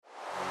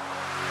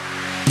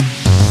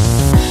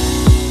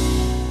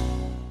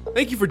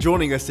Thank you for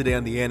joining us today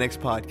on the Annex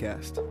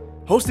Podcast,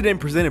 hosted and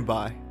presented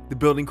by the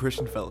Building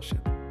Christian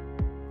Fellowship.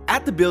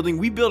 At the Building,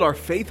 we build our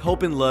faith,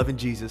 hope, and love in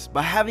Jesus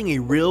by having a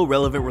real,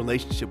 relevant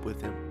relationship with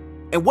Him.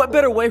 And what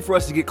better way for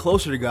us to get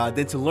closer to God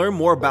than to learn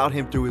more about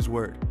Him through His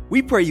Word?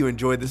 We pray you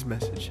enjoy this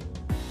message.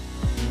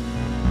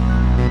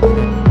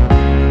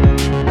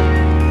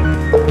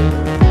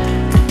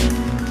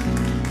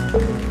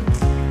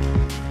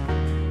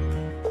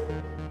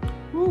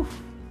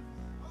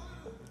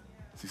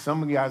 See,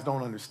 some of you guys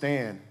don't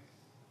understand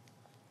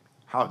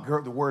how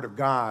the Word of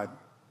God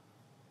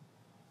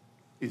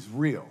is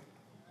real.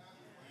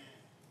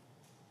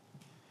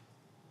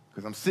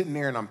 Because I'm sitting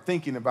there and I'm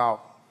thinking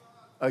about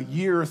a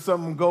year or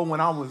something ago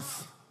when I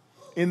was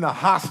in the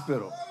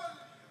hospital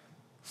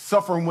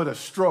suffering with a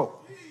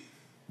stroke.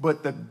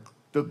 But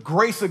the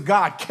grace of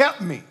God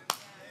kept me.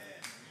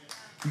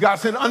 You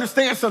guys said,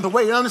 understand something.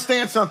 Wait,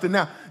 understand something.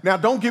 Now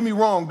don't get me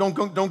wrong.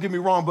 Don't get me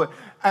wrong. But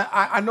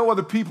I know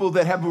other people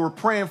that were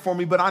praying for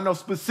me, but I know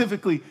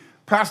specifically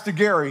Pastor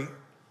Gary.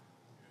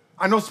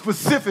 I know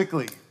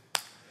specifically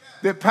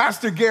that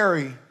Pastor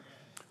Gary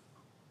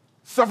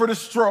suffered a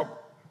stroke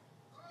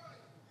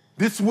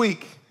this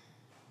week.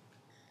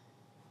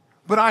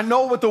 But I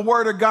know what the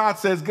Word of God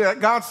says.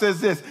 God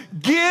says this: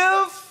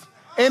 give,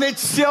 and it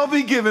shall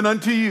be given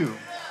unto you.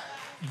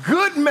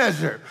 Good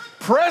measure,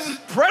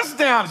 pressed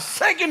down,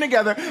 shaken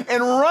together,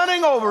 and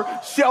running over,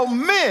 shall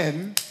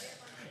men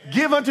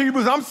give unto you.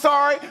 Because I'm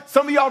sorry,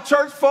 some of y'all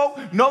church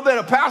folk know that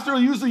a pastor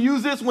will usually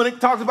use this when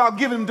it talks about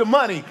giving to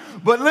money.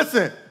 But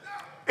listen,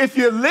 if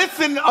you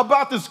listen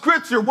about the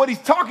scripture, what he's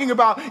talking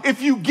about,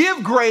 if you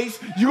give grace,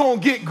 you're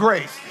going to get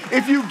grace.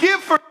 If you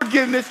give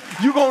forgiveness,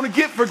 you're going to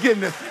get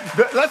forgiveness.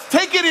 Let's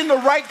take it in the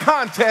right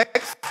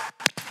context.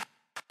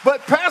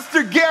 But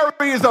Pastor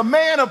Gary is a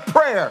man of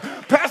prayer.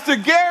 Pastor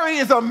Gary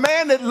is a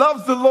man that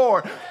loves the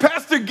Lord.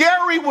 Pastor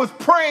Gary was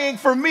praying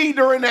for me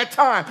during that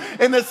time.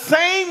 And the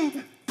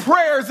same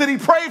prayers that he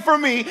prayed for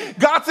me,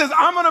 God says,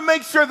 I'm going to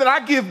make sure that I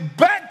give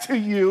back to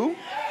you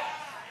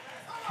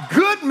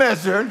good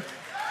measure,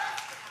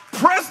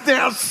 pressed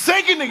down,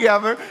 shaken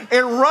together,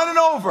 and running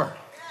over.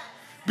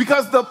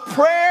 Because the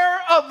prayer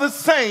of the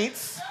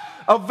saints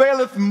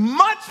availeth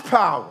much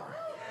power.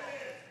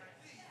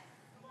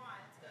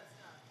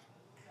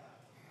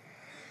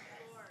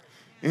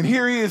 And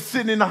here he is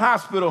sitting in the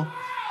hospital.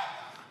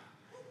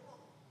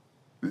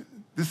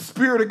 The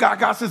Spirit of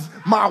God says,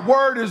 my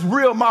word is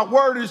real, my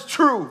word is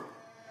true.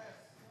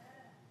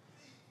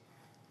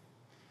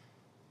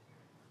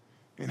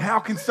 And how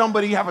can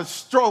somebody have a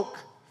stroke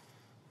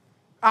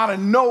out of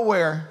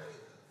nowhere?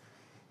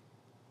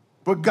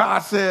 But God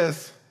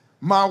says,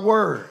 my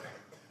word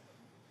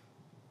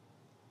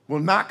will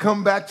not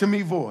come back to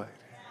me void.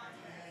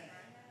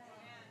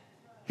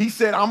 He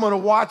said, I'm going to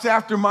watch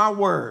after my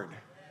word.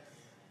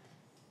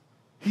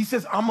 He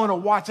says, I'm going to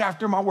watch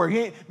after my word. He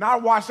ain't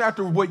not watch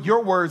after what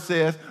your word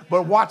says,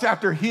 but watch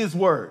after his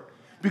word.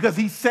 Because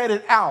he said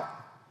it out.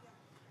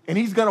 And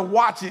he's going to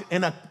watch it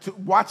and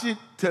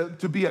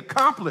to be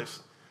accomplished.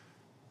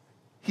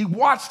 He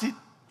watched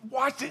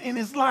it in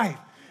his life.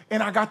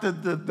 And I got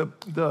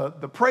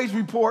the praise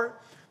report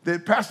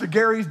that Pastor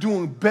Gary's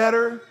doing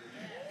better.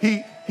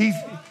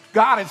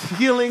 God is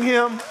healing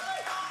him.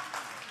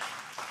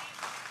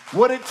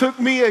 What it took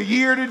me a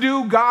year to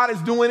do, God is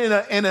doing in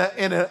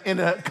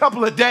a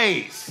couple of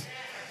days.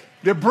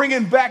 They're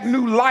bringing back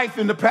new life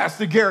into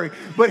Pastor Gary.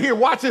 But here,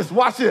 watch this.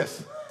 Watch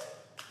this.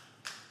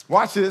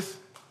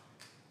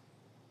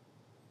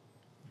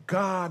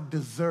 God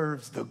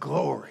deserves the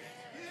glory.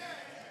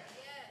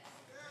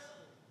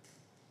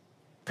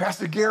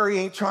 Pastor Gary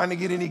ain't trying to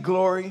get any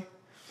glory.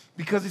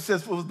 Because he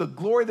says it was the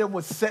glory that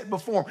was set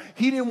before him.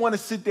 He didn't want to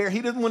sit there.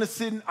 He didn't want to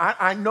sit in.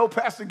 I know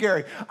Pastor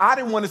Gary. I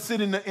didn't want to sit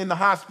in the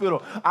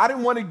hospital. I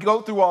didn't want to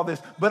go through all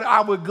this. But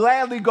I would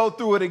gladly go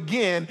through it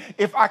again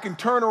if I can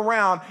turn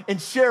around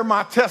and share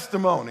my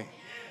testimony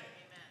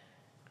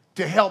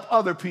to help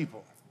other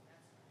people.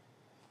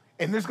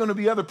 And there's going to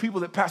be other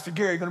people that Pastor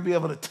Gary is going to be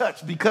able to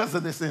touch because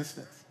of this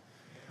instance.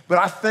 But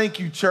I thank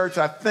you, church.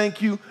 I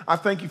thank you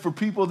for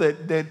people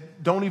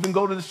that don't even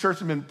go to this church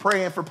and been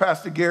praying for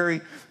Pastor Gary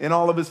and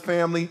all of his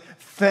family.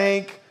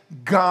 Thank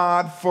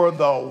God for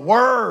the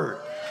word.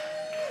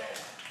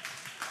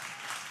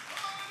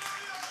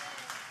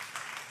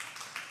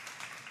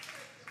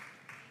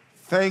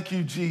 Thank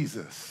you,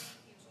 Jesus.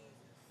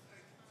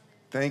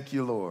 Thank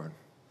you, Lord.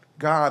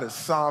 God is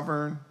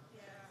sovereign.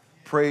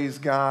 Praise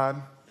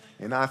God.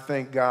 And I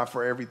thank God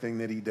for everything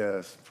that he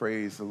does.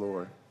 Praise the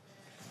Lord.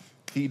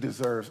 He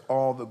deserves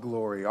all the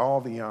glory,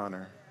 all the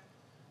honor.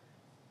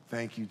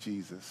 Thank you,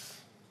 Jesus.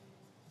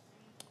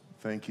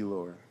 Thank you,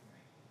 Lord.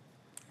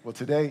 Well,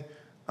 today,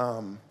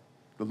 the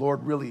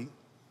Lord really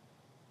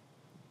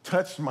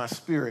touched my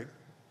spirit.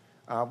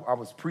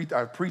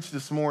 I preached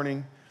this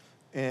morning,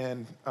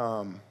 and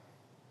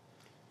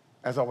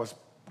as I was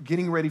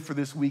getting ready for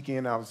this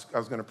weekend, I was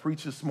going to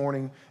preach this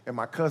morning at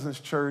my cousin's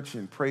church,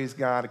 and praise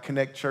God, a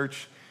Connect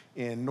Church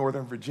in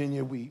Northern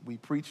Virginia. We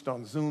preached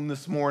on Zoom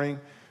this morning,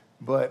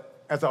 but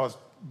as I was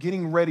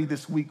getting ready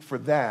this week for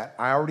that,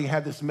 I already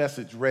had this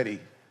message ready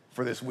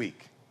for this week.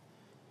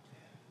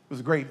 It was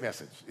a great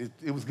message.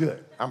 It was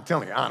good. I'm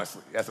telling you,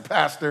 honestly. As a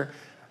pastor,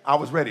 I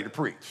was ready to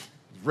preach.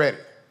 Ready.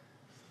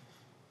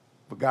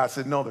 But God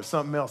said, no, there's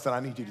something else that I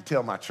need you to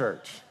tell my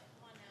church.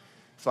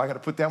 So I got to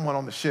put that one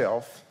on the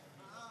shelf.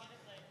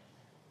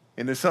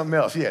 And there's something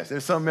else. Yes,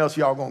 there's something else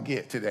y'all going to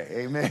get today.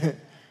 Amen.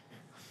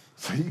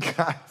 So you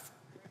guys,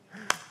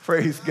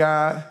 praise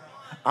God.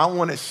 I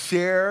want to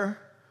share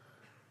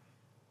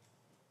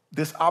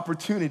this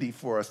opportunity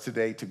for us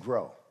today to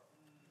grow.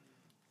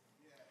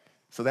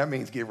 So that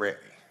means get ready.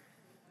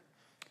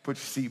 Put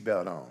your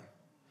seatbelt on.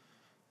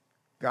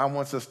 God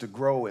wants us to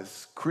grow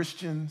as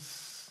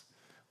Christians,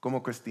 como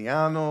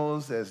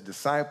cristianos, as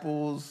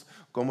disciples,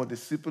 como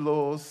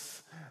discípulos,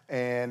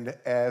 and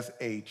as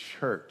a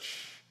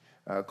church,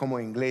 como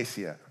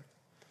iglesia.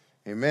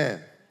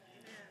 Amen.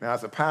 Now,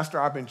 as a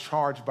pastor, I've been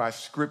charged by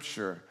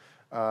Scripture,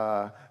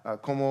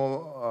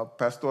 como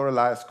pastor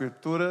las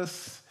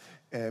Escrituras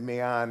me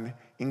han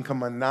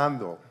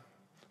encomendado.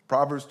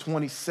 Proverbs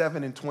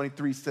 27 and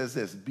 23 says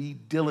this, be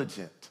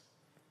diligent.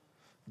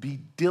 Be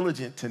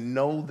diligent to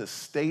know the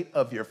state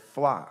of your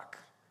flock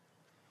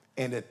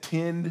and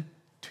attend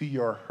to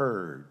your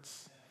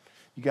herds.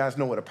 You guys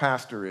know what a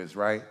pastor is,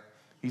 right?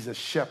 He's a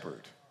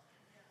shepherd.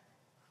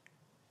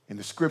 And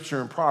the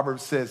scripture in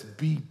Proverbs says,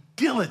 be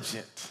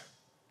diligent.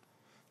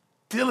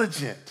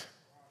 Diligent.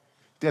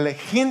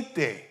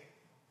 Diligente.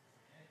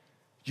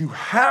 You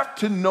have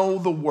to know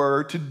the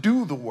word to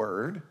do the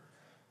word.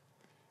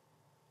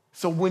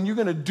 So when you're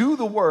going to do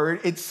the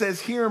word, it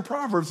says here in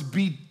Proverbs,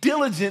 be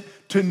diligent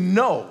to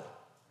know.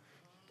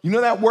 You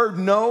know that word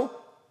know?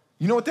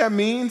 You know what that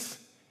means?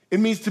 It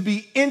means to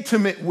be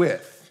intimate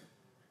with,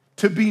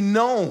 to be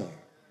known.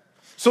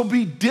 So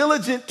be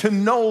diligent to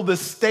know the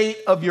state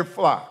of your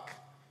flock,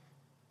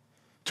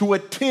 to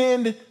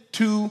attend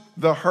to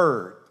the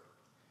herd.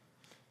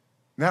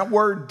 That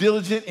word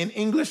diligent in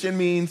English, it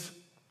means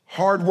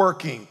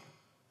hardworking.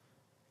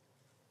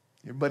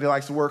 Everybody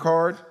likes to work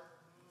hard?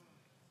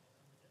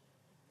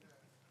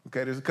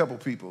 Okay, there's a couple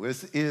people.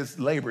 This is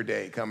Labor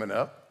Day coming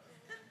up.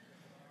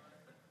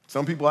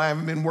 Some people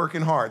haven't been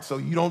working hard, so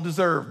you don't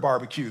deserve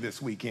barbecue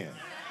this weekend.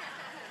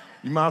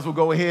 You might as well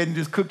go ahead and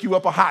just cook you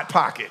up a Hot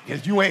Pocket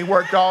because you ain't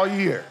worked all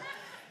year.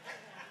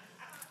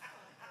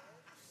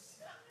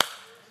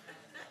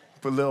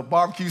 Put a little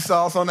barbecue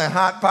sauce on that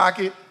Hot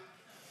Pocket.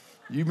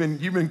 You've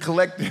been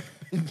collecting,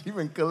 you've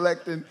been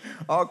collecting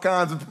all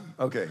kinds of,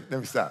 okay, let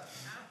me stop.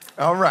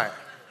 All right.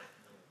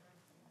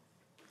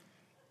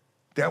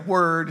 That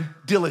word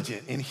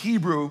diligent, in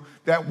Hebrew,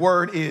 that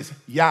word is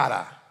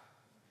yada.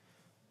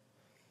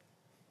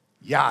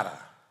 Yada.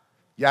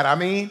 Yada I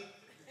mean?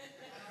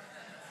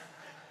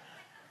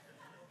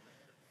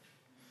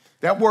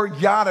 That word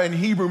yada in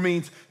Hebrew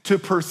means to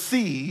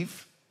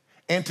perceive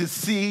and to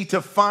see,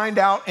 to find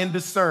out and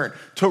discern,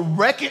 to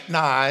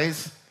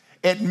recognize,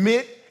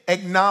 admit,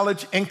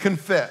 acknowledge, and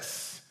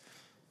confess.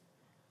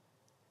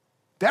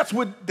 That's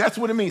what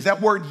it means.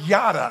 That word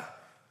yada,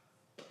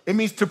 it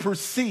means to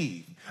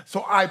perceive.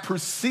 So I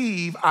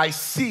perceive, I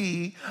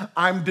see,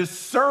 I'm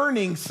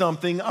discerning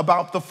something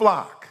about the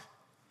flock.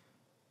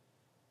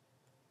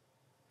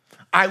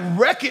 I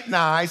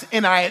recognize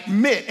and I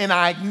admit and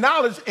I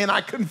acknowledge and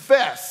I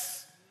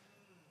confess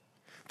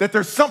that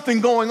there's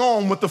something going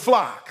on with the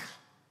flock.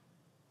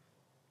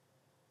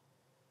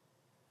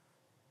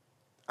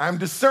 I'm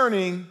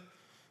discerning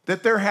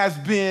that there has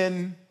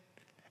been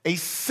a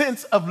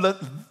sense of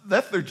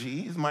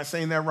lethargy, am I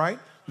saying that right?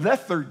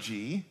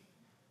 Lethargy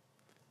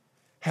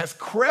has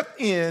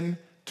crept in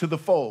to the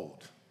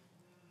fold.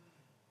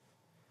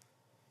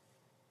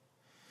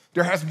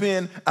 There has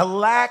been a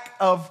lack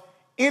of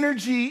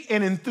energy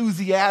and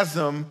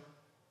enthusiasm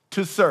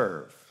to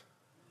serve.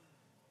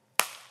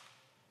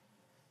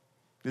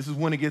 This is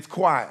when it gets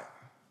quiet.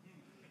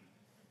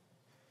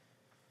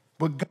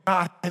 But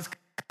God has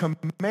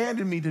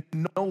commanded me to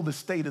know the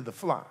state of the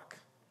flock.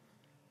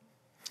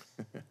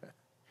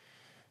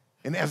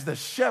 And as a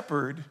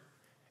shepherd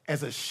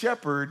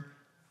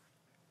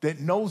that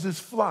knows his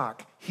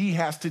flock, he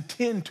has to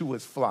tend to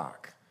his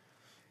flock.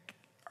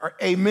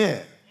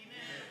 Amen.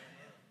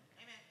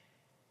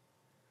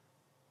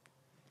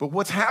 But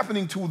what's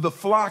happening to the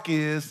flock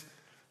is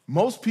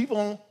most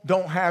people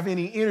don't have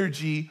any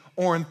energy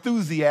or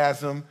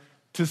enthusiasm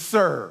to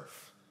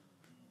serve.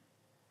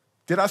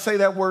 Did I say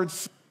that word?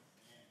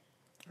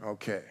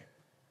 Okay.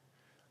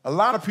 A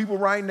lot of people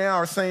right now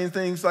are saying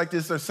things like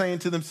this. They're saying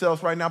to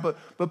themselves right now,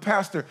 but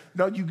Pastor,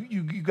 no,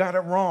 you got it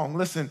wrong.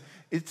 Listen,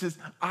 it says,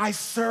 I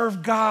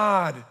serve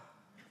God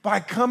by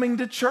coming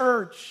to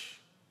church.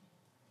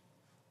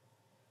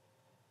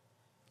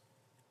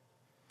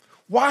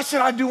 Why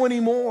should I do any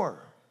more?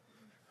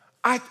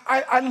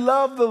 I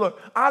love the Lord.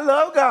 I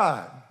love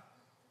God.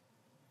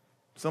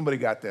 Somebody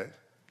got that.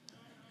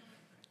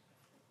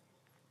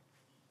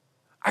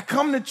 I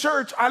come to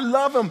church. I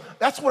love him.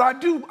 That's what I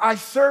do. I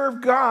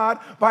serve God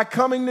by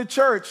coming to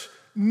church.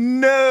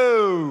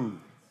 No.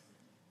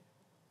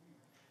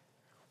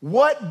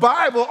 What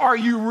Bible are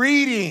you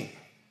reading?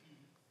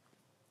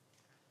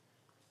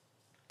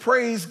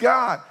 Praise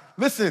God.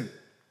 Listen,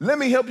 let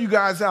me help you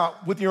guys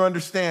out with your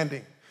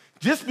understanding.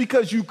 Just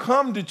because you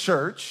come to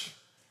church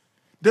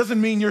doesn't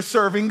mean you're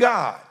serving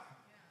God.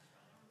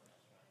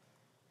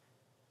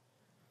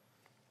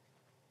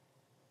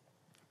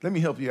 Let me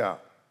help you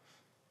out.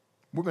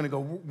 We're going to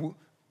go,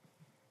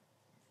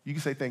 you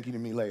can say thank you to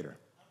me later.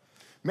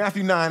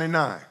 Matthew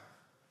 9:9.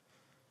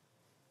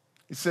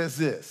 It says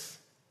this.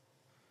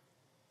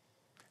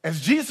 As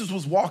Jesus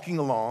was walking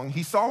along,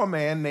 he saw a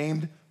man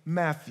named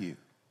Matthew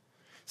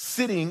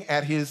sitting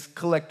at his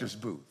collector's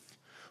booth.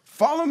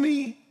 Follow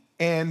me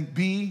and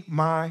be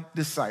my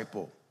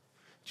disciple,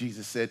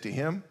 Jesus said to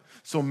him.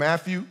 So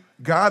Matthew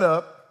got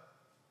up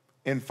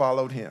and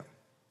followed him.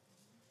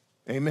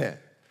 Amen.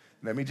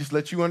 Let me just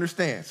let you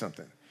understand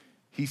something.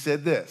 He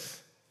said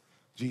this.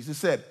 Jesus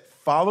said,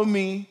 follow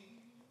me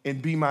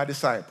and be my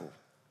disciple.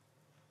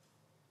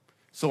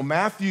 So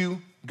Matthew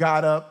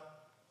got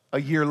up a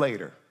year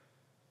later.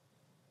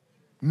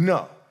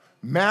 No,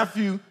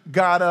 Matthew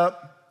got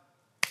up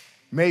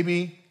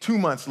maybe 2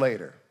 months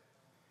later.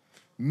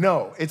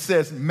 No, it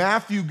says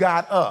Matthew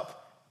got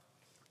up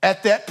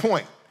at that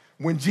point.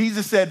 When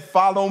Jesus said,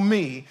 follow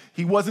me,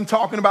 he wasn't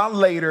talking about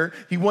later.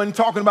 He wasn't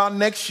talking about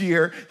next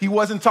year. He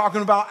wasn't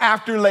talking about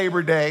after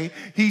Labor Day.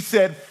 He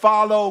said,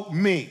 follow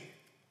me.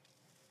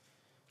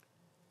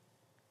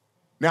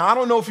 Now, I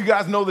don't know if you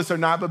guys know this or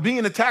not, but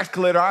being a tax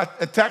collector,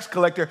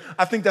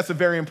 I think that's a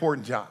very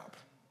important job.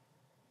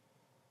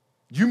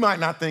 You might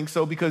not think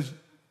so because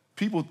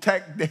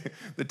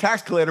the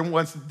tax collector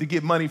wants to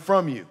get money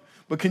from you.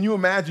 But can you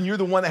imagine you're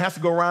the one that has to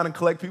go around and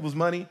collect people's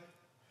money?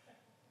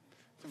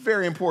 It's a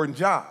very important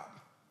job.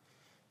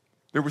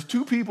 There was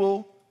 2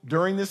 people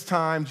during this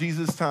time,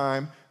 Jesus'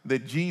 time,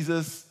 that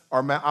Jesus,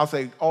 or I'll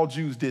say all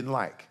Jews didn't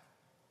like.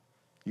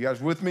 You guys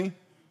with me?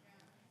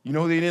 You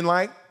know who they didn't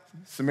like?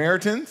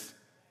 Samaritans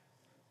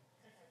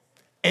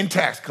and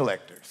tax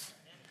collectors.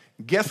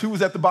 Guess who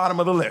was at the bottom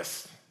of the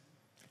list?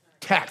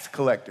 Tax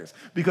collectors.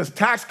 Because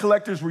tax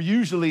collectors were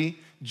usually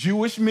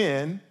Jewish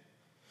men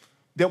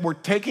that were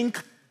taking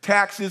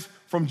taxes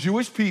from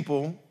Jewish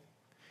people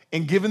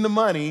and giving the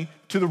money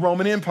to the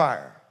Roman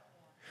Empire.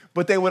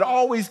 But they would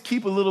always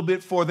keep a little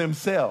bit for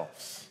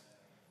themselves.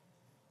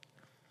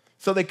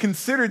 So they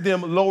considered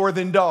them lower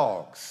than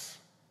dogs.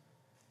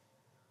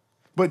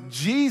 But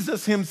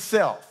Jesus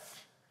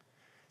himself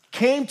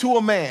came to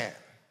a man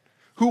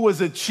who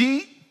was a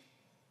cheat.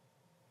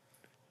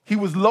 He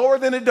was lower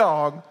than a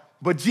dog,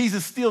 but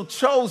Jesus still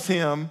chose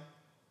him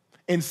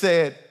and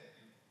said,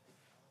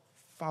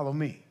 follow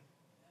me.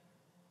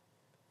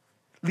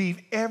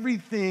 Leave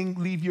everything,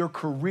 leave your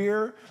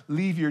career,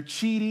 leave your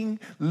cheating,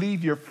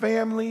 leave your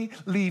family,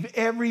 leave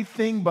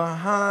everything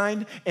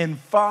behind and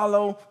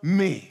follow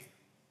me.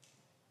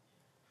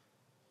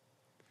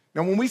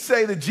 Now, when we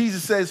say that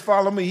Jesus says,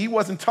 follow me, he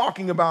wasn't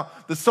talking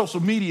about the social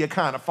media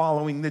kind of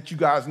following that you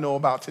guys know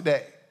about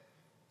today.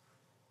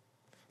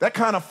 That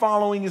kind of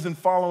following isn't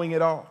following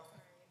at all.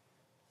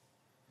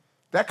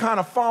 That kind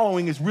of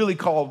following is really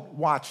called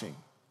watching.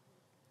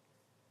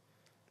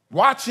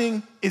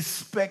 Watching is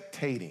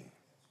spectating.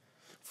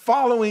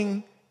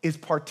 Following is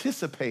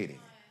participating.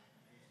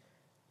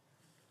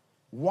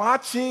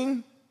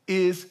 Watching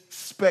is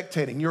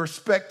spectating. You're a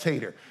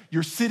spectator.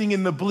 You're sitting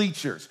in the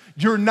bleachers.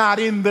 You're not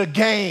in the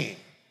game.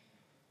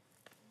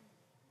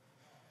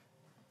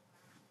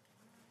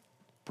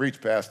 Preach,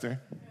 Pastor.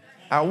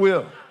 I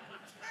will.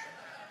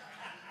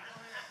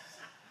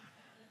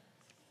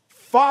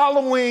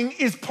 Following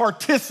is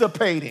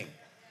participating.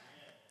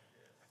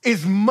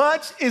 As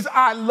much as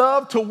I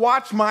love to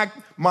watch my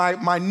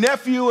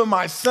nephew and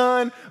my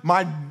son,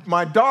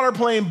 my daughter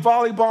playing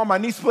volleyball, my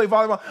niece play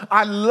volleyball,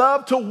 I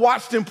love to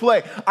watch them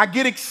play. I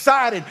get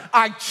excited.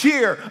 I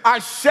cheer. I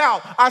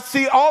shout. I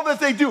see all that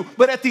they do.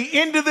 But at the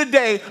end of the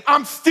day,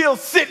 I'm still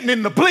sitting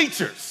in the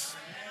bleachers.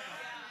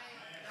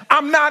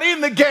 I'm not in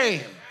the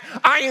game.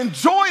 I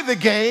enjoy the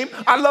game.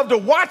 I love to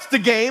watch the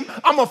game.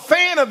 I'm a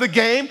fan of the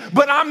game,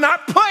 but I'm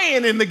not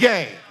playing in the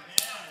game.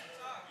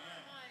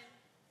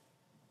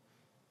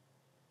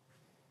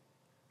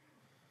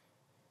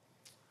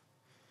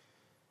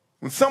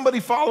 When somebody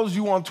follows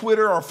you on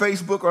Twitter or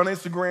Facebook or on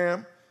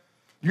Instagram,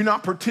 you're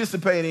not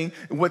participating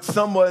in what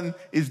someone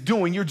is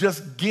doing. You're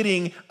just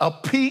getting a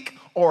peek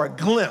or a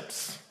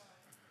glimpse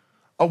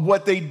of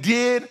what they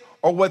did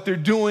or what they're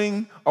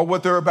doing or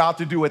what they're about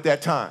to do at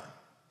that time.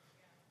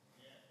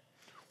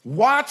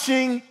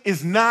 Watching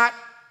is not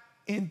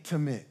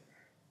intimate.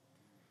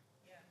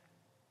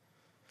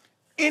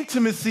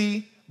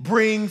 Intimacy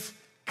brings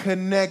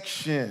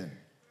connection.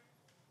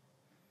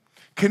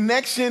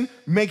 Connection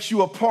makes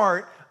you a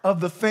part of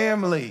the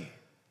family.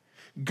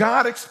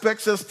 God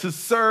expects us to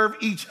serve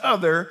each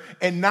other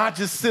and not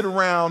just sit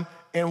around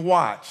and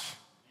watch.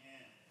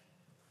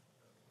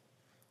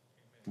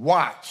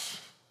 Watch.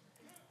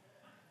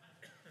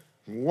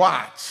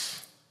 Watch.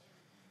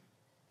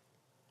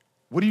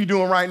 What are you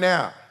doing right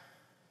now?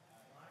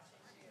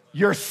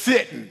 You're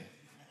sitting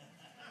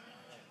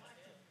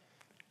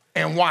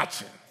and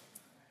watching.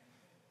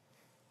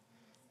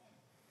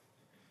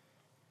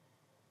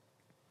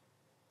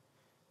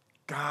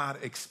 God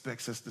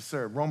expects us to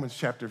serve. Romans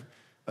chapter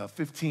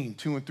 15,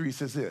 2 and 3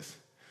 says this.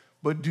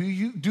 But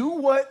do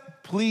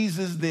what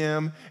pleases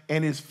them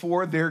and is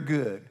for their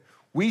good.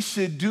 We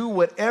should do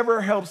whatever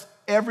helps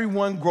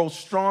everyone grow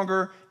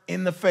stronger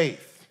in the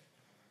faith.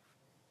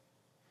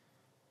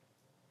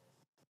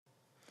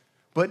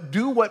 But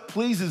do what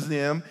pleases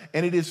them,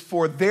 and it is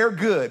for their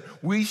good.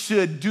 We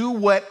should do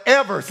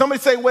whatever. Somebody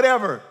say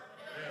whatever.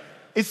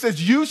 It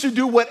says you should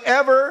do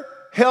whatever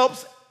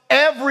helps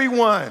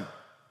everyone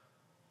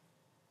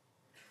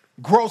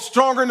grow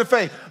stronger in the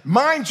faith.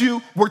 Mind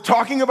you, we're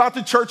talking about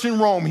the church in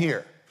Rome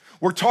here.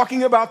 We're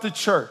talking about the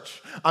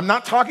church. I'm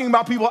not talking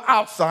about people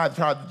outside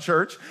the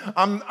church.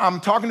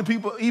 I'm talking to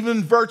people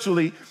even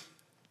virtually.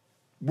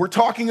 We're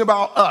talking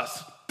about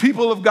us,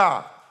 people of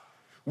God.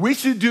 We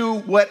should do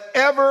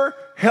whatever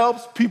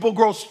helps people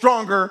grow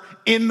stronger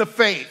in the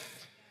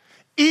faith.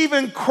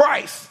 Even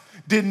Christ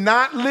did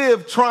not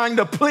live trying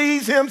to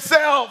please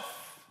himself.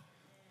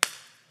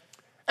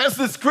 As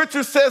the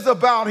scripture says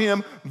about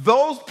him,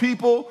 those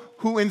people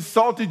who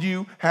insulted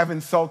you have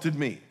insulted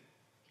me.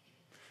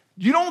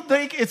 You don't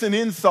think it's an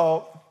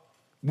insult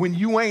when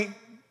you ain't,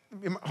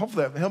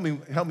 hopefully,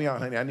 help me out,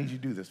 honey. I need you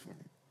to do this for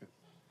me.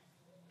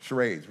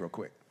 Charades real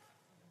quick.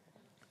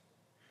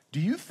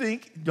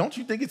 Don't you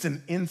think it's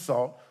an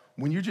insult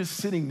when you're just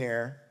sitting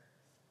there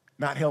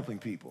not helping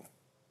people?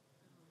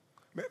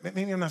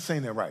 Maybe I'm not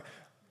saying that right.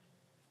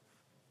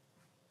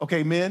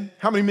 Okay, men,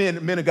 how many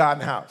men of God in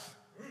the house?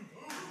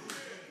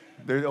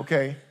 They're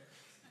okay.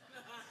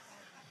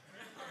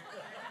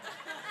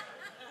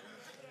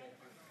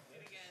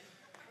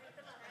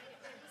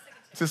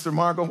 Sister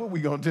Margot, what we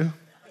gonna do?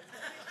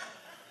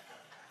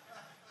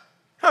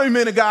 How many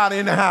men of God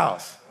in the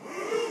house?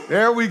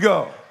 There we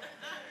go.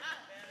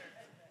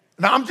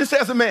 Now, I'm just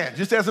as a man. I'm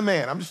just as a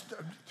man. I'm just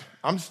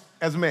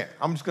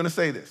going to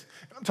say this.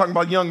 I'm talking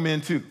about young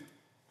men too.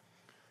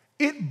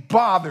 It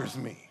bothers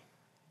me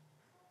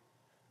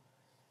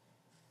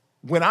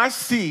when I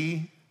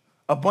see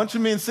a bunch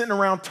of men sitting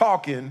around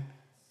talking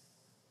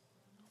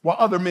while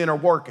other men are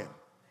working.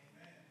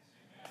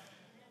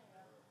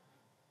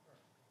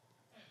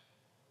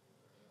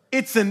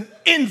 It's an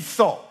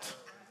insult.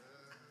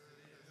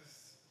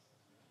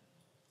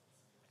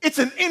 It's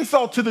an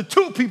insult to the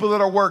two people that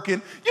are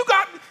working.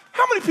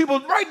 How many people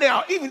right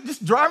now, even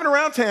just driving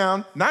around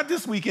town, not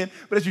this weekend,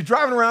 but as you're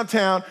driving around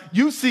town,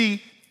 you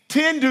see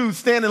 10 dudes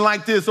standing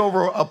like this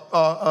over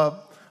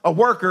a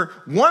worker.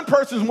 One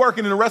person's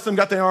working and the rest of them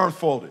got their arms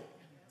folded.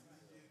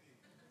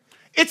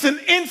 It's an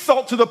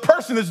insult to the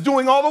person that's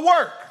doing all the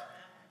work.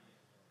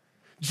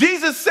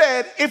 Jesus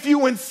said, if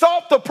you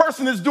insult the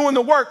person that's doing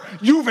the work,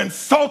 you've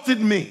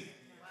insulted me.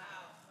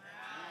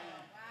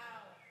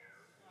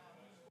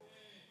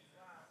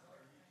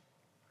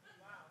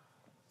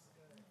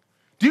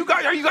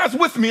 Are you guys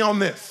with me on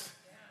this?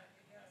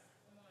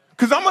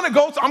 Because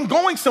I'm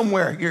going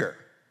somewhere here.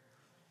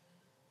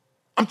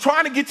 I'm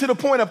trying to get to the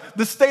point of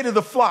the state of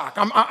the flock.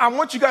 I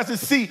want you guys to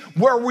see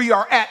where we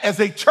are at as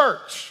a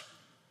church.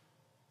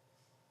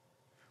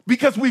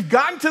 Because we've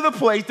gotten to the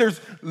place,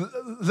 there's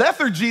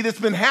lethargy that's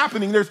been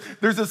happening.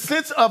 There's a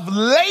sense of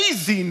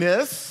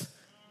laziness.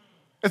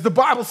 As the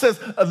Bible says,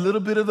 a little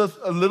bit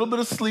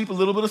of sleep, a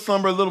little bit of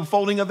slumber, a little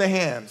folding of the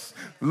hands,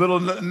 a little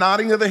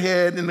nodding of the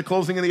head, and the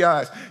closing of the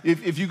eyes.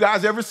 If you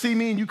guys ever see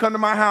me and you come to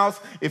my house,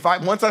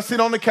 once I sit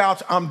on the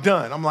couch, I'm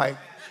done. I'm like,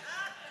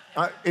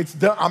 it's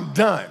done. I'm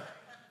done.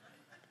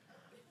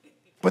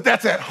 But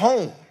that's at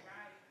home.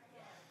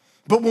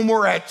 But when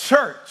we're at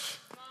church,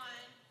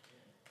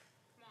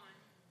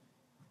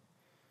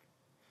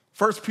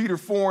 1 Peter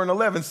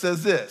 4:11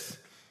 says this.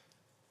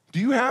 Do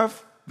you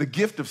have the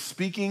gift of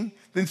speaking?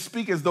 Then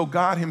speak as though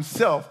God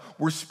himself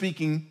were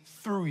speaking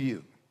through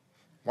you.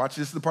 Watch,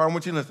 this is the part I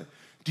want you to listen.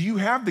 Do you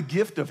have the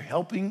gift of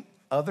helping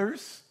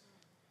others?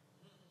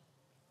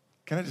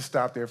 Can I just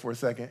stop there for a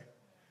second?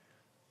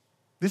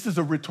 This is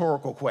a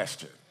rhetorical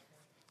question,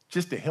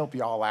 just to help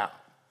y'all out.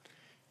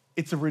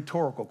 It's a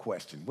rhetorical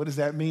question. What does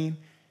that mean?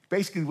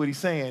 Basically, what he's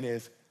saying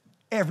is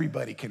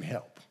everybody can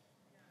help.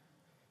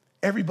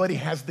 Everybody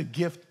has the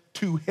gift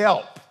to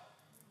help.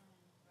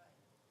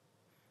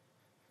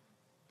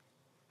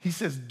 He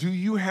says, do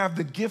you have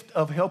the gift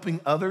of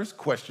helping others? ?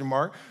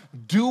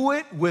 Do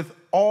it with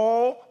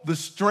all the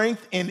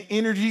strength and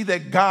energy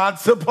that God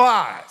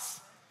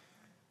supplies.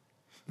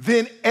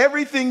 Then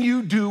everything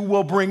you do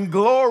will bring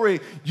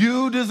glory.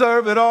 You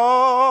deserve it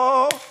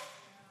all.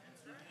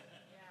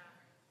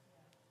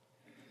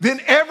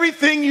 Then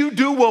everything you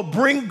do will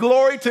bring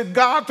glory to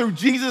God through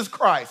Jesus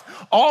Christ.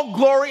 All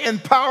glory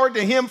and power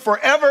to him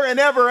forever and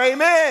ever.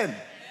 Amen.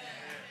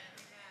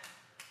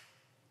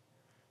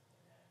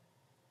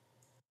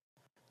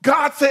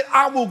 God said,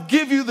 I will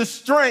give you the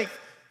strength.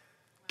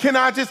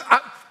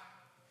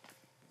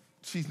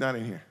 She's not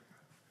in here.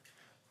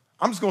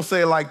 I'm just going to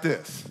say it like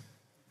this.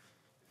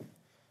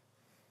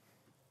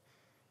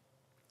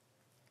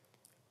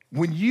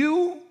 When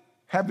you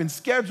have been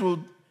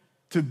scheduled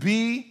to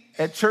be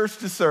at church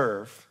to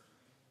serve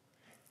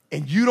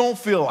and you don't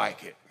feel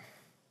like it,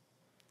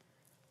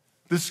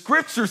 the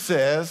scripture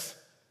says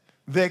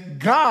that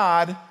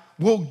God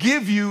will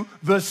give you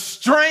the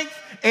strength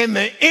and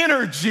the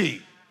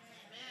energy.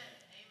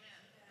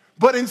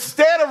 But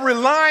instead of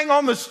relying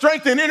on the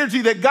strength and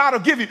energy that God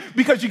will give you,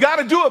 because you got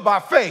to do it by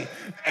faith.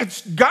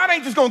 God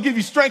ain't just going to give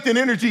you strength and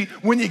energy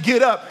when you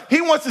get up. He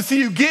wants to see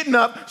you getting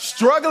up,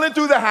 struggling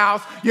through the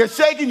house. You're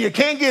shaking, you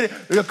can't get it.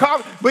 You're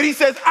coughing. But he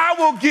says, I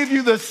will give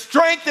you the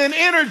strength and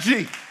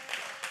energy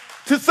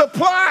to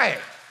supply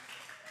it.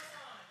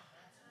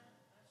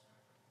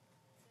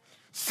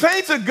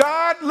 Saints of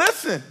God,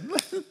 listen.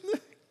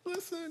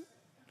 Listen.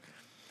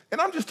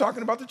 And I'm just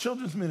talking about the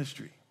children's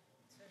ministry.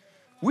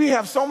 We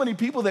have so many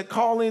people that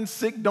call in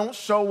sick, don't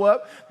show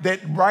up, that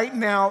right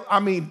now,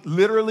 I mean,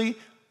 literally,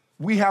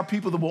 we have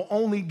people that will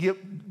only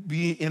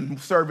be in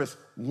service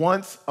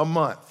once a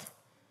month.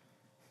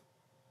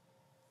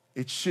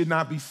 It should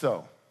not be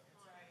so.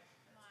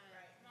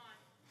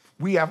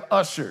 We have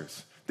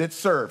ushers that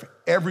serve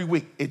every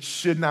week. It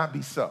should not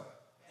be so.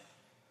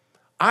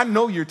 I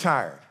know you're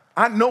tired.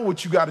 I know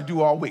what you got to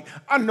do all week.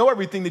 I know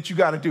everything that you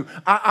got to do.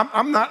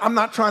 I'm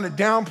not trying to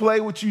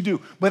downplay what you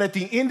do. But at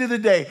the end of the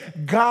day,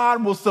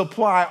 God will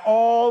supply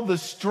all the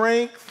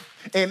strength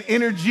and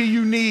energy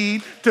you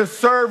need to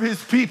serve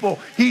his people.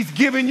 He's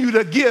given you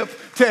the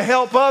gift to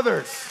help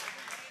others.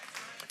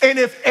 And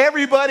if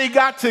everybody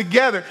got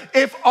together,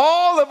 if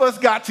all of us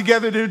got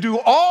together to do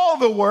all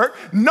the work,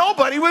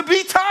 nobody would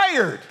be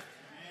tired.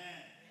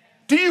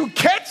 Do you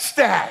catch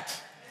that?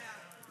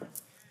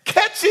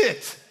 Catch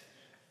it.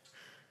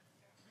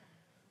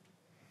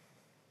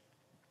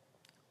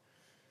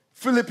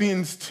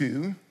 Philippians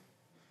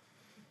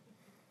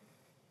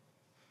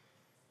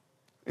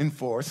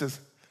 2:4 says,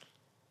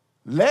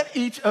 let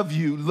each of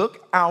you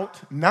look out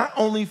not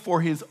only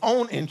for his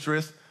own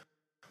interest,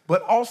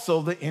 but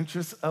also the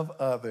interests of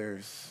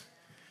others.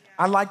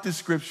 I like this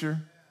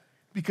scripture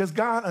because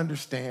God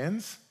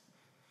understands.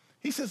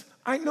 He says,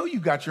 I know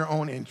you got your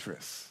own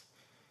interests.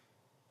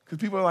 Because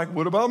people are like,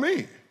 what about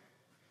me?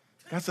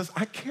 God says,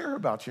 I care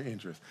about your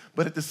interests.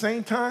 But at the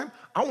same time,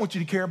 I want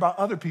you to care about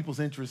other people's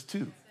interests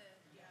too.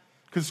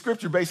 Because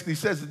scripture basically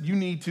says that you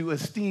need to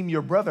esteem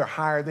your brother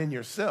higher than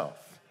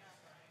yourself.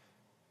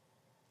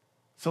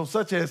 So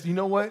such as, you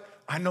know what?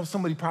 I know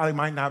somebody probably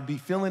might not be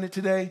feeling it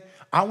today.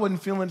 I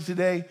wasn't feeling it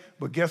today,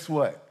 but guess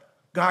what?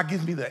 God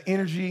gives me the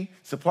energy,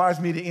 supplies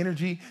me the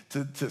energy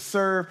to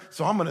serve.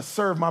 So I'm going to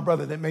serve my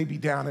brother that may be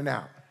down and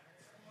out.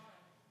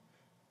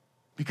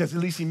 Because at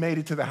least he made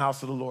it to the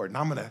house of the Lord. And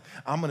I'm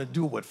gonna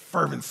do it with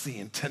fervency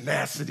and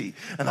tenacity.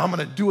 And I'm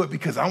going to do it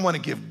because I want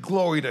to give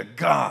glory to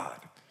God.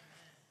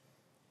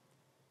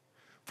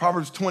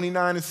 Proverbs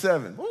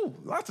 29:7. Ooh,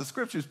 lots of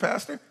scriptures,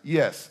 Pastor.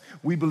 Yes,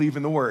 we believe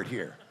in the word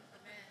here.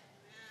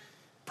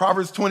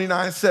 Proverbs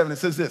 29:7, it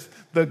says this,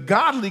 the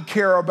godly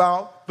care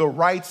about the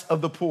rights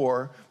of the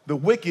poor, the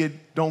wicked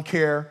don't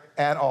care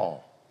at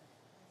all.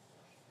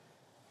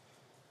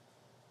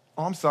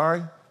 Oh, I'm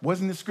sorry,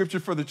 wasn't this scripture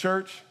for the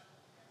church?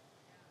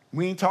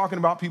 We ain't talking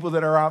about people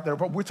that are out there,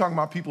 but we're talking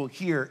about people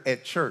here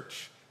at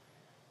church.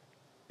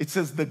 It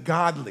says the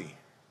godly,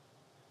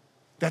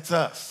 that's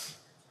us.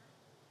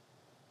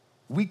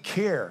 We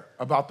care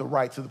about the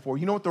rights of the poor.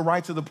 You know what the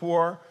rights of the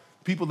poor are?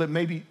 People that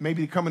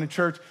maybe coming to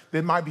church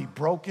that might be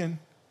broken.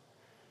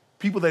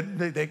 People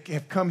that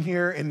have come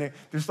here and they're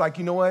just like,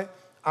 you know what?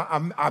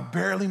 I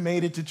barely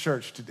made it to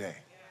church today.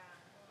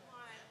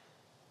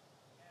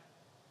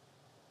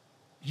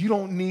 You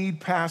don't need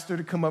pastor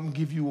to come up and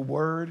give you a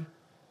word.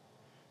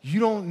 You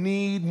don't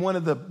need one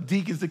of the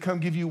deacons to come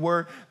give you a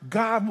word.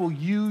 God will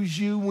use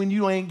you when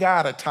you ain't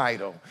got a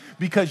title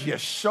because you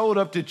showed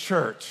up to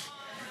church.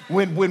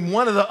 When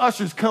one of the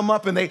ushers come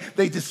up and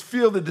they just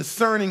feel the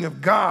discerning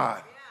of God.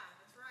 Yeah,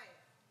 that's right.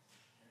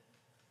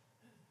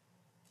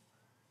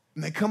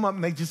 And they come up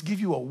and they just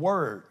give you a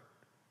word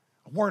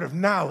of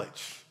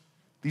knowledge.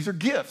 These are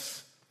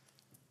gifts.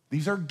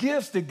 These are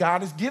gifts that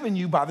God has given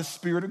you by the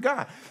Spirit of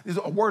God. There's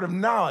a word of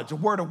knowledge, a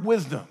word of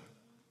wisdom,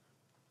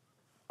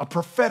 a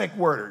prophetic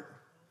word.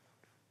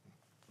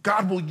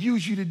 God will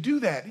use you to do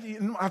that.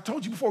 I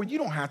told you before, you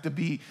don't have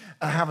to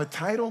have a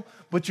title,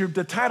 but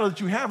the title that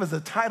you have is a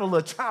title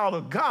of child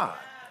of God.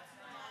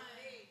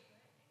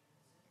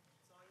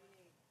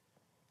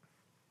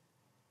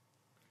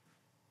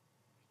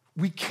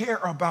 We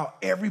care about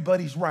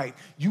everybody's right.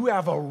 You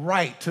have a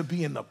right to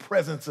be in the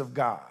presence of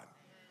God.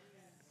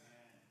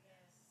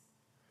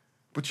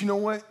 But you know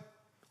what?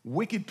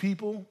 Wicked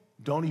people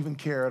don't even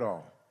care at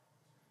all.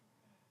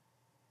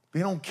 They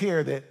don't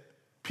care that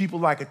people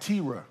like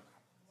Atira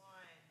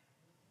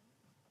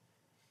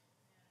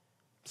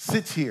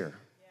sits here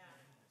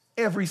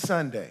every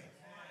Sunday.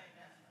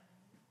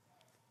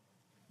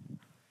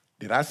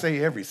 Did I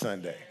say every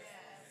Sunday?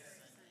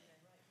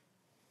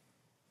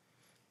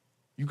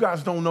 You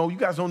guys don't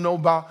know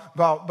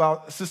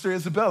about Sister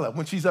Isabella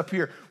when she's up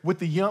here with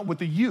the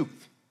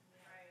youth.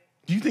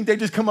 Do you think they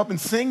just come up and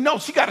sing? No,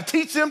 she got to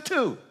teach them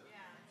too.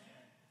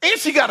 And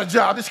she got a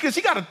job because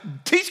she got to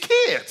teach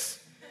kids.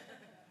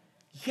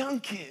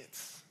 Young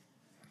kids.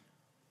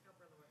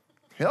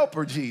 Help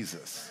her,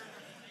 Jesus.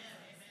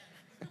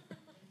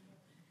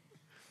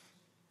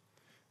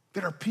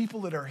 There are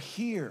people that are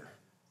here.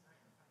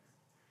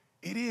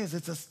 It is.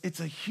 It's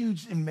a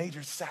huge and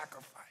major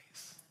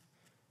sacrifice.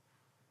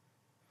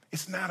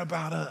 It's not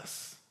about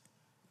us.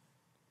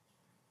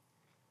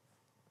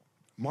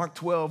 Mark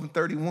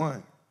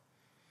 12:31.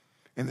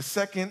 And the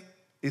second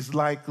is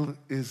like,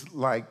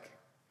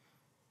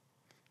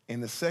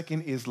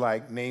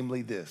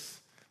 namely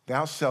this: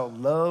 thou shalt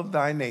love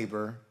thy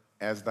neighbor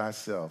as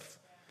thyself.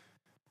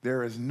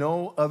 There is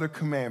no other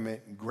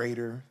commandment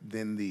greater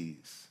than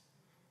these.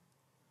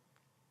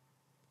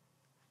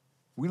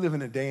 We live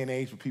in a day and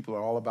age where people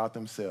are all about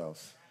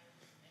themselves.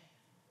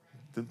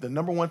 The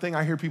number one thing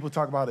I hear people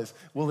talk about is,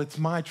 well, it's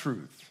my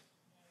truth.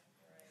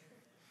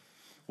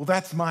 Well,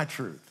 that's my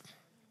truth.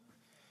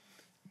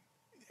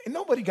 And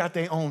nobody got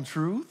their own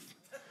truth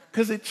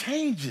because it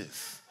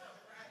changes.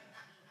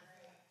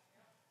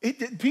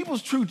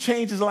 People's truth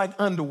changes like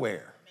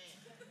underwear.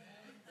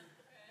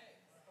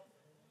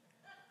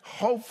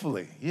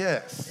 Hopefully,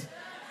 yes.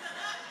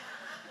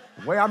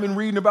 The way I've been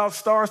reading about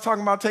stars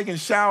talking about taking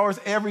showers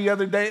every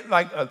other day,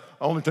 like I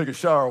only take a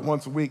shower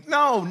once a week.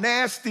 No,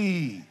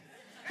 nasty.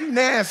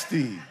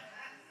 Nasty.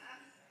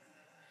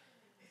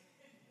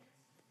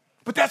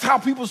 But that's how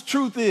people's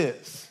truth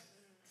is.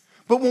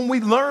 But when we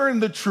learn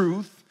the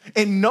truth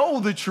and know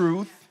the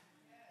truth,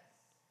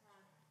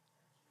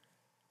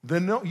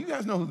 then you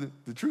guys know who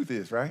the truth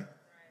is, right?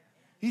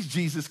 He's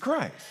Jesus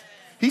Christ.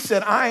 He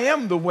said, I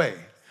am the way.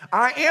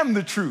 I am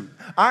the truth.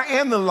 I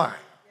am the light.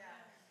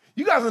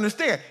 You guys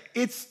understand?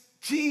 It's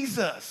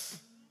Jesus.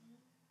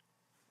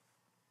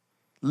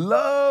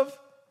 Love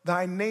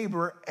thy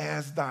neighbor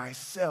as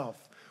thyself,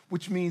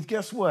 which means,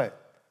 guess what?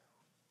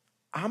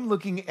 I'm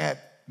looking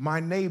at my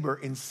neighbor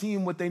and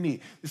seeing what they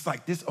need. It's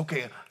like this,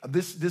 okay,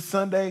 this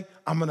Sunday,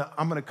 I'm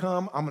gonna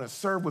come, I'm gonna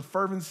serve with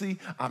fervency.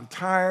 I'm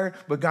tired,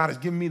 but God has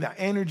given me the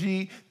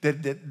energy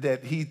that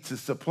He to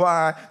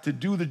supply to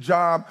do the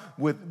job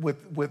with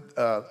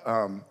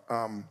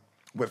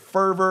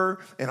fervor,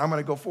 and I'm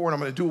gonna go forward, I'm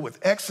gonna do it with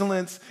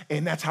excellence,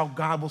 and that's how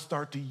God will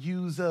start to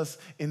use us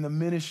in the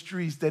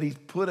ministries that He's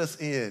put us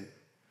in.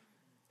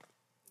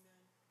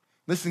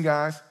 Listen,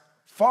 guys,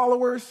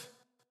 followers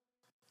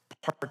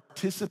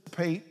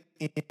participate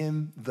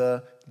in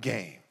the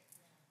game.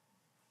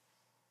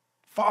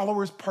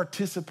 Followers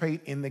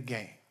participate in the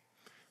game.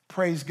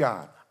 Praise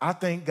God. I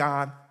thank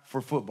God for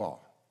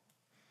football.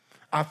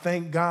 I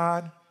thank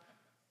God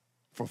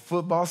for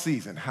football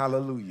season.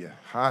 Hallelujah.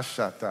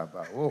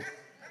 Oh,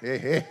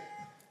 hey.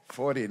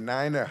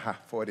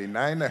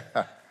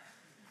 49er.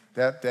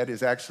 That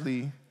is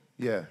actually,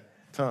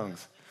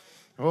 tongues.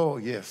 Oh,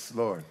 yes,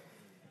 Lord.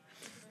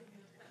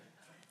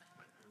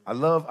 I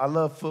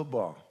love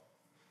football.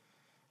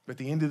 But at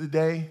the end of the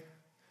day,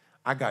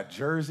 I got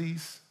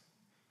jerseys,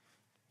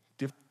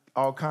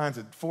 all kinds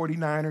of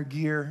 49er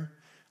gear.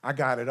 I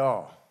got it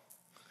all.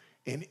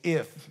 And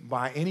if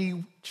by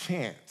any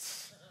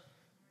chance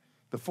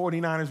the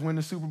 49ers win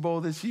the Super Bowl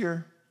this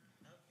year,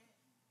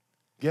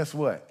 guess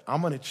what?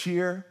 I'm going to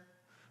cheer.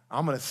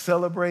 I'm going to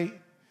celebrate.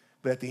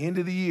 But at the end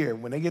of the year,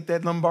 when they get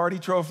that Lombardi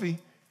trophy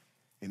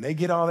and they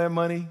get all that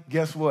money,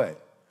 guess what?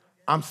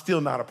 I'm still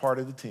not a part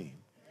of the team.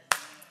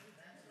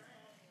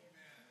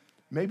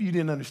 Maybe you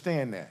didn't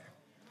understand that.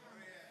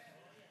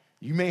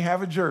 You may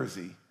have a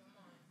jersey.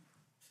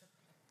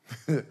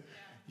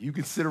 You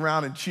can sit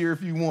around and cheer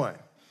if you want.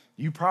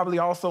 You probably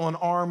also an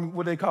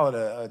what do they call it,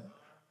 a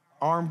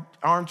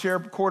armchair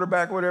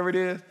quarterback, whatever it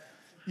is.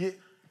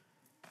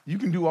 You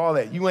can do all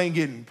that. You ain't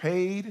getting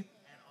paid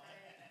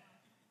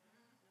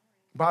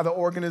by the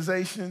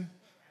organization.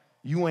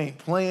 You ain't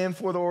playing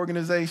for the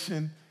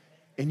organization.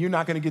 And you're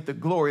not going to get the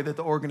glory that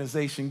the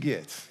organization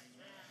gets.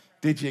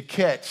 Did you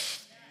catch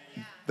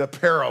the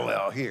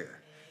parallel here?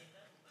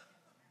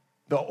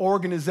 The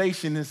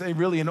organization is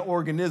really an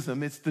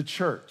organism. It's the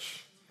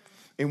church.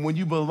 And when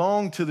you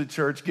belong to the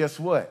church, guess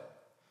what?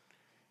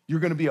 You're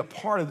going to be a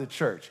part of the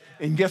church.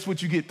 And guess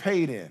what you get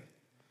paid in?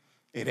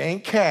 It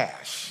ain't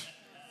cash.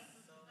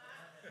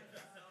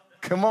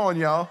 Come on,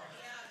 y'all.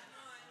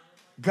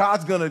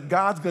 God's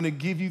gonna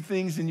give you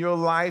things in your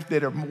life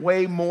that are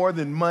way more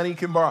than money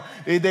can borrow.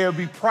 There'll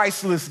be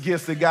priceless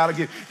gifts that God will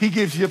give. He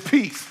gives you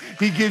peace.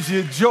 He gives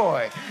you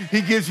joy.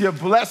 He gives you a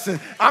blessing.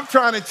 I'm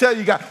trying to tell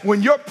you guys,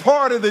 when you're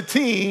part of the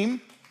team,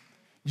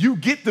 you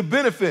get the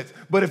benefits.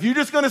 But if you're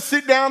just gonna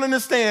sit down in the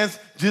stands,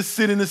 just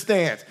sit in the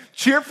stands.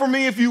 Cheer for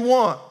me if you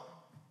want.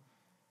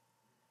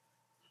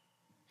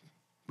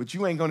 But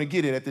you ain't gonna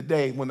get it at the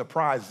day when the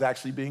prize is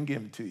actually being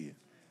given to you.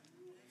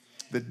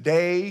 The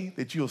day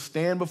that you'll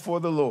stand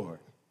before the Lord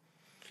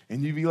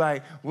and you be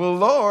like, well,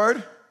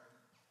 Lord,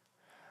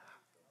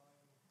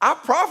 I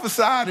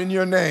prophesied in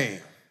your name.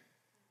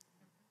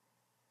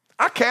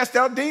 I cast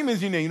out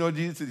demons in your name. You know,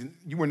 Jesus said,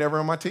 you were never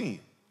on my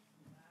team.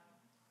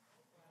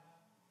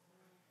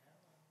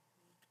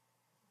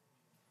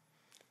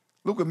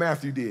 Look what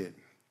Matthew did.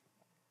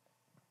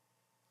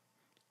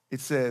 It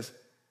says,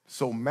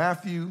 so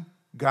Matthew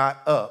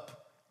got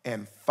up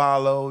and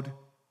followed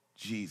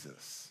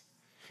Jesus.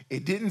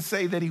 It didn't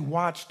say that he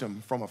watched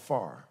him from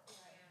afar.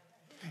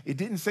 It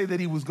didn't say that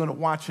he was going to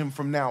watch him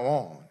from now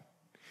on.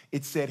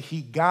 It said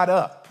he got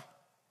up.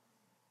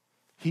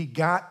 He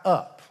got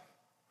up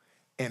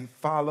and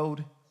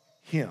followed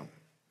him.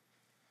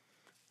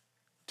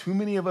 Too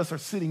many of us are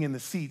sitting in the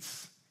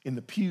seats, in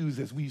the pews,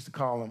 as we used to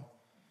call them,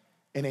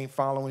 and ain't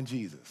following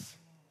Jesus.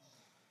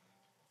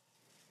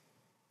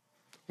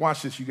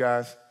 Watch this, you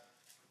guys.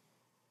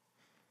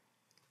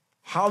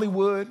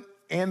 Hollywood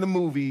and the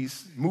movie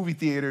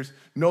theaters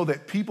know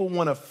that people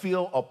want to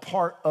feel a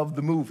part of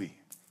the movie.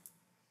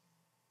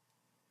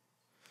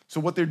 So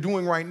what they're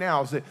doing right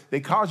now is that they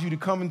cause you to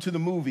come into the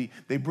movie,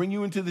 they bring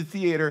you into the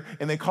theater,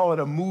 and they call it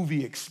a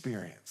movie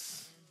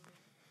experience.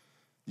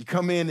 You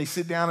come in, they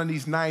sit down in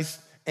these nice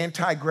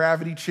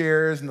anti-gravity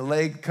chairs, and the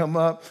legs come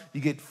up,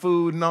 you get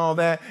food and all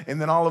that, and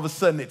then all of a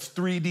sudden it's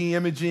 3D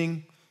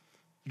imaging.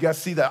 You got to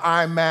see the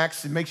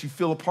IMAX. It makes you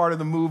feel a part of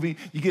the movie.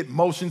 You get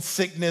motion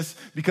sickness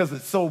because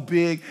it's so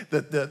big.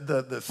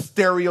 The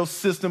stereo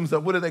systems,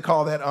 what do they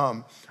call that?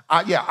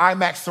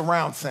 IMAX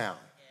surround sound.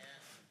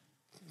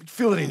 You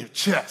feel it in your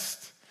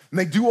chest. And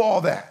they do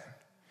all that.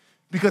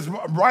 Because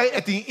right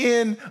at the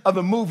end of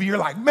the movie, you're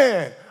like,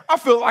 man, I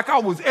feel like I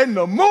was in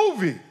the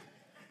movie.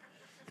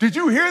 Did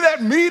you hear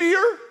that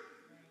meteor?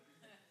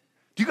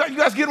 You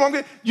guys get what I'm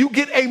getting? You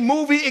get a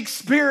movie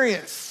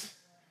experience.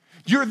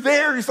 You're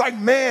there, it's like,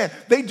 man,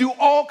 they do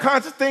all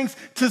kinds of things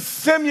to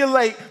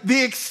simulate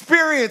the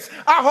experience.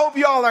 I hope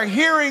y'all are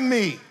hearing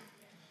me.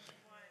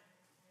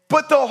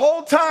 But the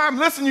whole time,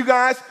 listen, you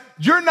guys,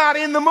 you're not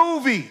in the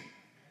movie.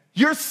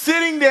 You're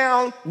sitting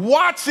down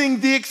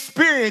watching the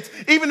experience.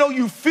 Even though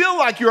you feel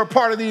like you're a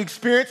part of the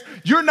experience,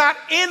 you're not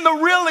in the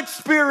real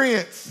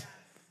experience.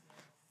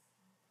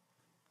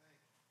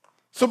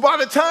 So by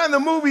the time the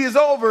movie is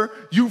over,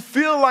 you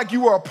feel like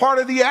you are a part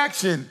of the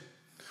action.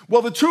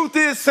 Well, the truth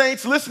is,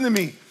 saints, listen to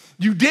me.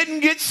 You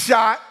didn't get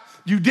shot.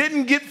 You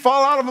didn't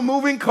fall out of a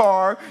moving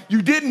car.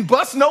 You didn't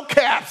bust no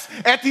caps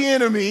at the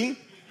enemy.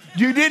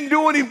 You didn't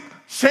do any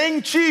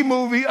Shang-Chi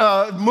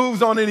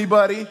moves on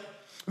anybody.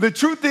 The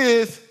truth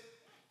is,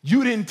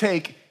 you didn't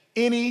take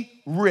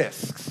any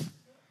risks.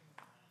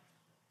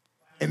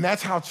 And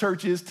that's how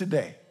church is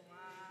today.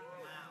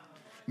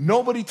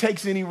 Nobody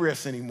takes any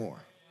risks anymore.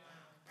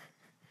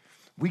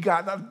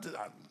 I'm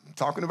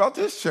talking about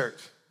this church.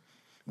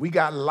 We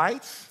got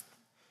lights.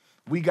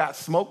 We got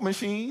smoke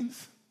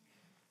machines.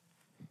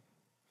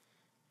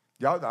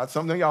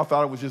 Some of y'all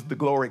thought it was just the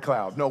glory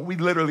cloud. No, we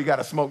literally got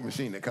a smoke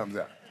machine that comes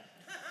out.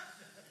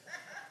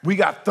 We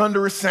got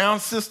thunderous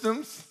sound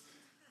systems.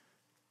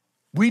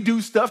 We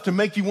do stuff to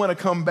make you want to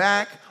come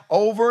back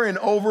over and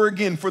over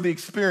again for the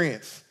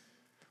experience.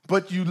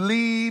 But you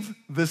leave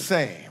the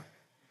same.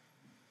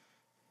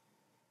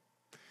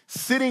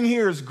 Sitting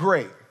here is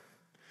great.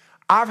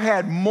 I've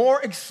had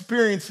more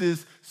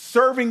experiences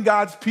serving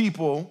God's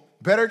people,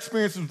 better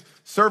experiences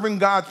serving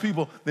God's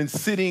people than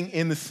sitting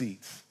in the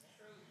seats.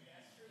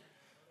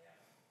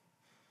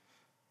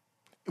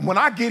 When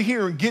I get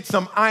here and get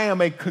some, I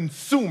am a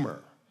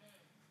consumer.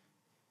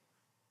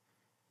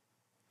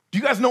 Do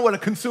you guys know what a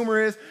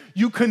consumer is?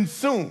 You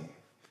consume.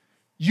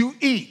 You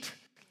eat.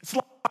 It's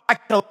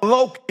like a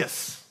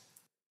locust.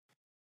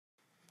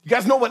 You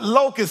guys know what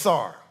locusts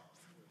are?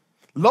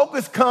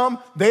 Locusts come,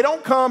 they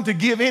don't come to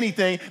give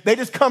anything. They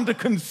just come to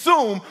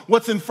consume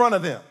what's in front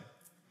of them.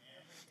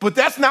 But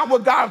that's not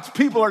what God's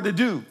people are to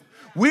do.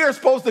 We are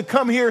supposed to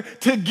come here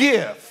to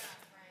give.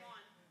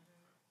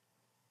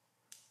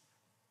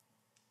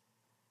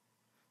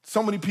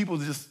 So many people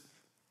just,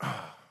 let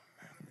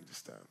me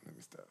stop.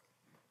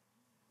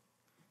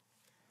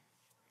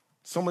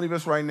 So many of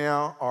us right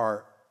now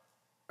are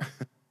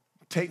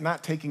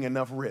not taking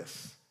enough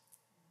risks.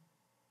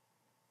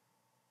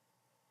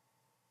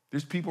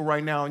 There's people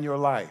right now in your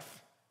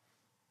life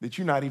that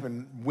you're not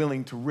even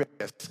willing to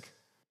risk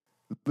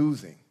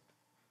losing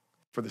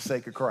for the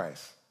sake of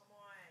Christ.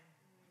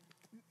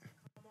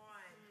 Come on.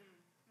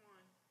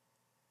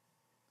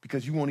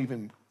 Because you won't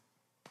even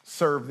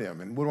serve them.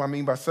 And what do I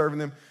mean by serving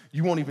them?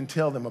 You won't even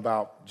tell them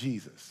about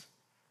Jesus.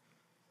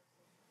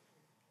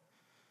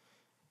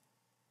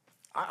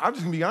 I'm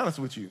just going to be honest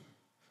with you.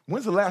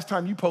 When's the last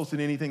time you posted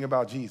anything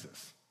about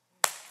Jesus?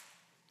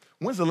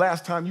 When's the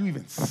last time you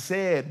even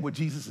said what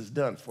Jesus has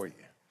done for you?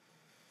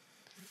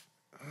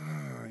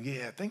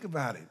 Yeah, think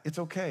about it. It's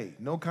okay.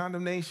 No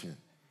condemnation.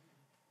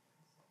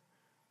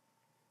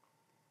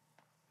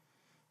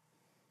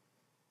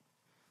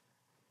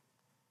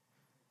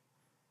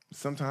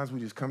 Sometimes we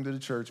just come to the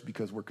church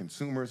because we're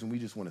consumers and we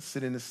just want to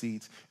sit in the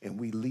seats and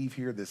we leave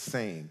here the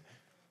same.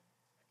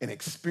 An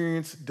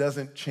experience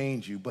doesn't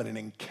change you, but an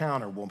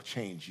encounter will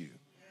change you.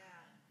 Yeah.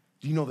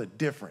 Do you know the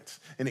difference?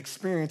 An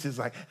experience is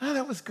like, oh,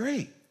 that was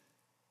great.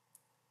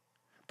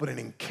 But an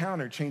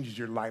encounter changes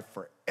your life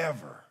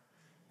forever.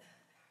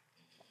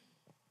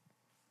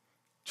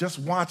 Just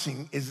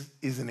watching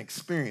is an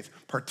experience.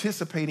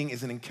 Participating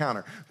is an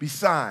encounter.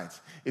 Besides,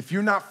 if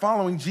you're not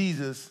following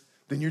Jesus,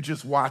 then you're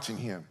just watching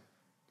him.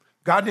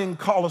 God didn't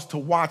call us to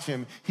watch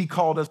him. He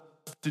called us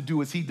to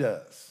do as he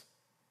does.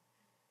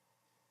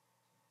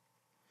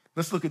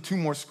 Let's look at two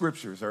more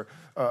scriptures or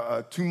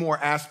two more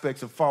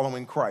aspects of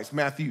following Christ.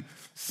 Matthew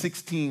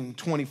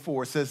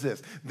 16:24 says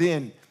this.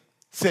 Then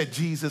said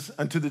Jesus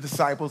unto the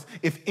disciples,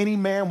 if any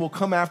man will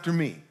come after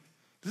me.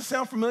 Does this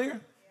sound familiar? Yeah.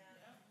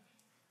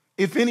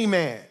 If any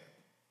man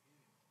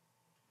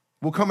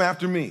will come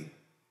after me,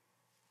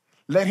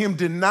 let him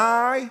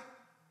deny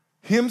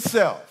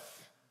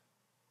himself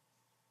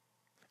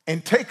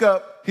and take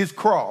up his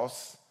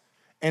cross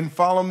and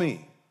follow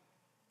me.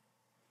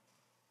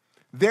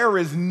 There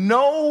is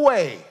no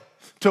way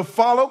to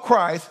follow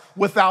Christ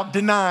without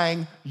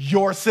denying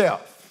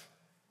yourself.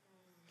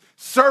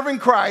 Serving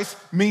Christ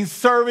means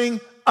serving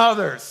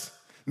others.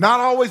 Not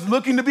always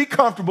looking to be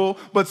comfortable,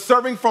 but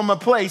serving from a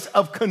place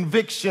of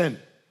conviction.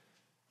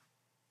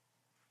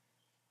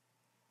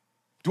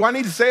 Do I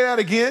need to say that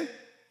again?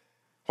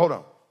 Hold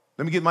on.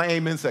 Let me get my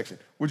amen section.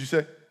 What'd you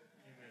say?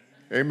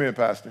 Amen,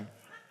 Pastor.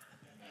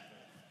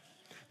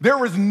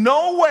 There is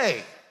no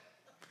way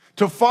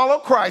to follow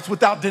Christ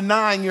without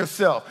denying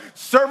yourself.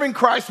 Serving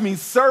Christ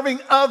means serving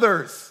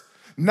others,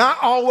 not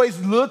always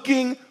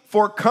looking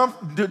for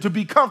to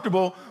be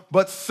comfortable,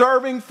 but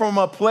serving from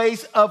a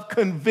place of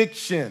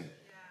conviction.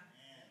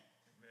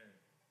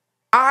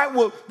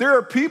 There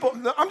are people,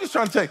 I'm just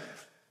trying to tell you,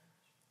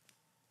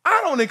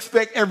 I don't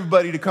expect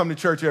everybody to come to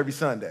church every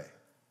Sunday.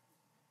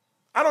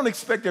 I don't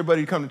expect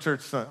everybody to come to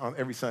church on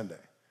every Sunday.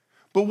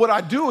 But what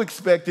I do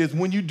expect is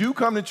when you do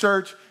come to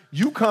church,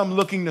 you come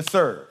looking to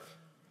serve.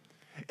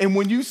 And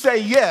when you say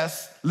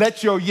yes,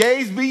 let your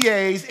yays be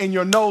yays and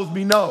your no's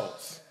be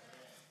no's.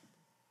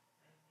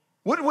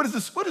 What does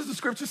the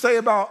scripture say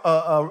about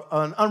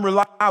an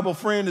unreliable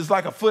friend is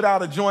like a foot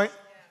out of joint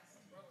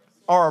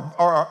or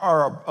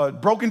a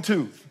broken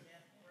tooth?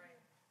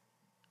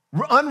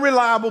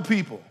 Unreliable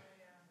people.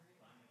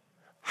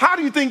 How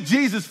do you think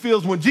Jesus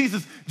feels when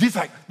Jesus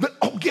like,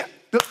 oh yeah,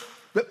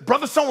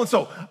 brother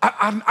so-and-so,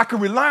 I can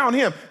rely on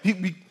him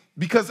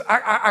because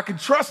I can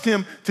trust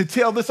him to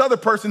tell this other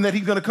person that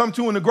he's going to come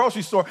to in the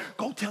grocery store,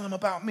 go tell him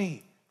about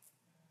me.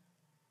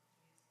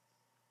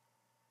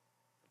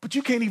 But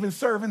you can't even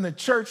serve in the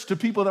church to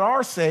people that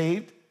are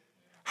saved.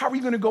 How are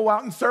you going to go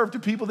out and serve to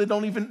people that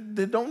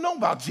don't know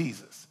about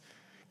Jesus?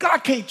 God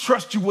can't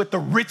trust you with the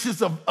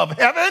riches of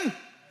heaven.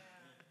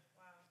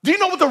 Do you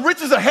know what the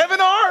riches of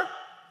heaven are?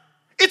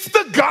 It's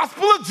the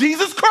gospel of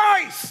Jesus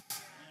Christ.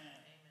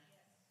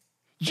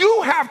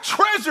 You have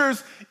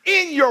treasures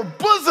in your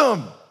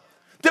bosom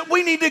that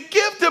we need to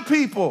give to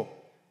people.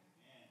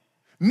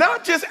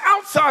 Not just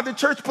outside the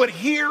church, but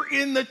here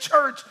in the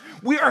church.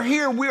 We are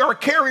here. We are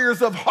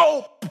carriers of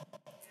hope.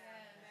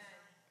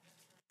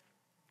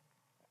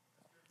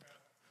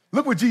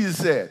 Look what Jesus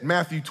said,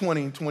 Matthew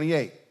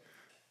 20:28.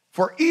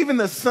 For even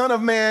the Son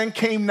of Man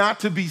came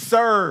not to be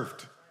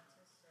served,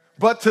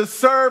 but to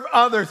serve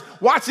others.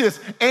 Watch this.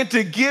 And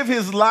to give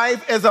his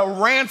life as a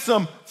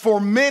ransom for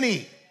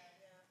many.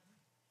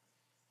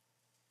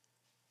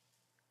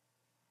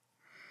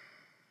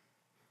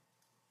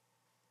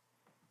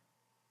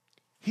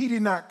 He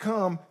did not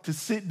come to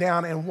sit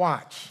down and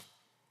watch.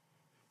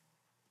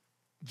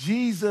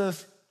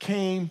 Jesus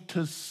came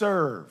to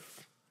serve.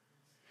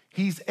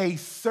 He's a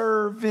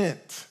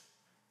servant.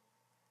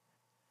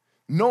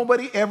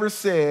 Nobody ever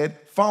said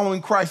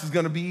following Christ is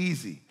going to be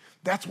easy.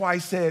 That's why he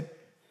said,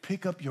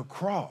 pick up your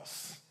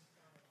cross.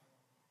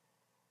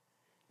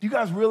 Do you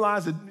guys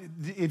realize that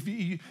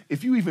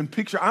if you even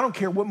picture, I don't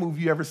care what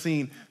movie you ever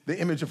seen the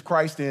image of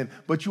Christ in,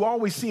 but you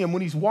always see him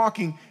when he's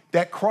walking,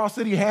 that cross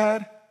that he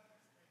had,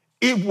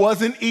 it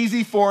wasn't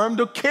easy for him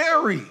to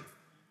carry.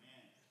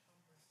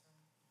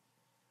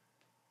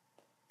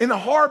 And the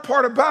hard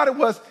part about it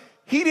was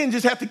he didn't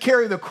just have to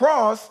carry the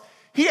cross,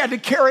 he had to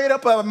carry it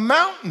up a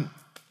mountain.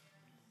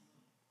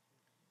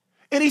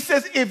 And he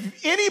says,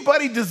 if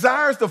anybody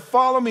desires to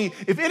follow me,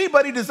 if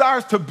anybody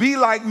desires to be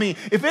like me,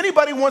 if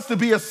anybody wants to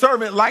be a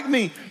servant like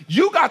me,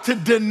 you got to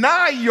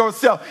deny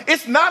yourself.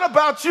 It's not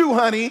about you,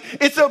 honey.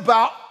 It's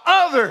about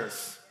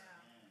others.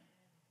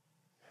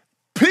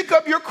 Pick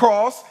up your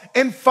cross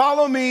and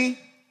follow me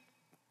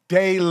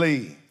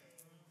daily.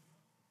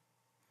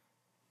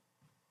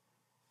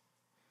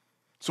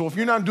 So if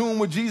you're not doing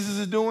what Jesus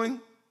is doing,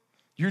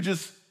 you're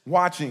just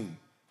watching.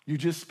 You're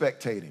just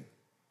spectating.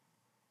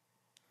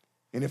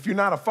 And if you're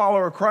not a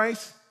follower of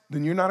Christ,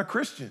 then you're not a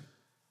Christian.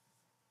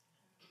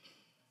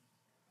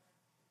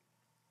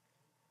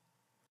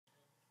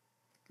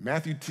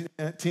 Matthew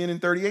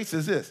 10:38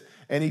 says this.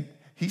 And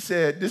he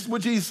said, this is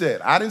what Jesus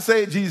said. I didn't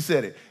say it, Jesus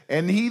said it.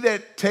 And he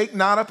that take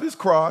not up his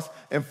cross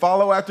and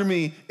follow after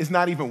me is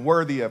not even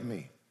worthy of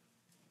me.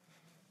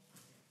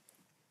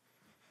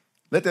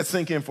 Let that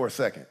sink in for a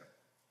second.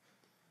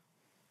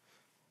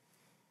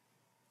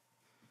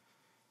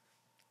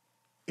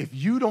 If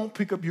you don't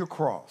pick up your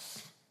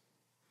cross,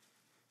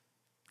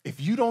 if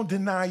you don't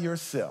deny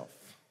yourself,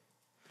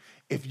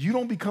 if you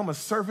don't become a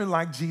servant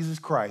like Jesus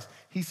Christ,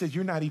 he says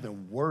you're not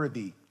even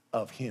worthy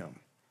of him.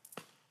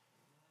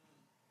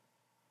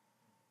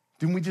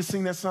 Didn't we just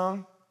sing that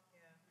song?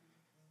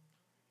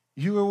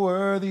 Yeah. You are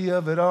worthy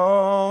of it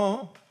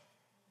all.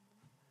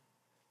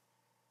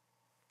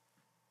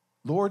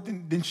 Lord,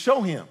 then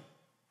show him.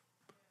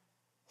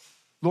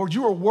 Lord,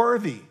 you are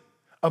worthy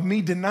of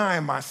me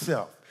denying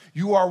myself.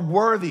 You are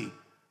worthy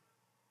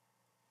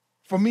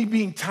for me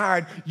being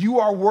tired. You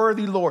are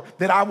worthy, Lord,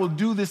 that I will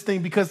do this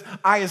thing because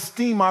I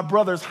esteem my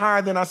brothers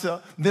higher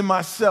than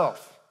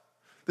myself.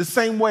 The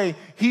same way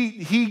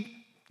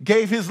he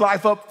gave his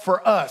life up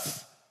for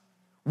us.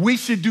 We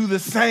should do the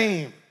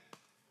same.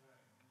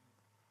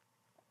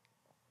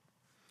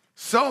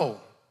 So,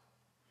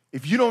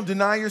 if you don't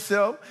deny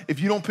yourself, if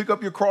you don't pick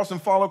up your cross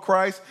and follow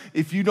Christ,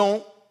 if you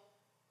don't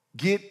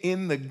get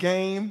in the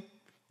game,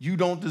 you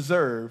don't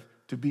deserve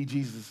to be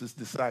Jesus'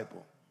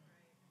 disciple.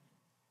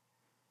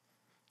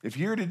 If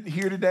you're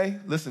here today,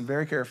 listen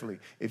very carefully.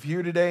 If you're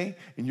here today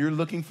and you're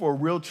looking for a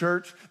real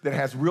church that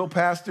has real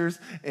pastors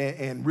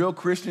and real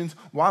Christians,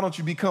 why don't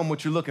you become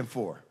what you're looking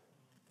for?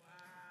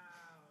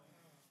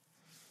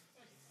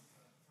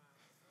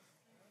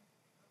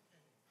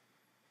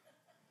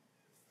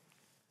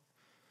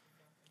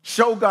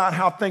 Show God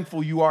how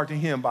thankful you are to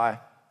him by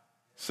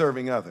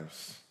serving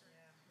others.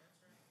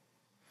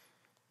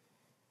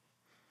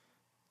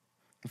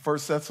 In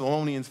 1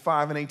 Thessalonians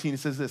 5:18, it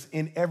says this,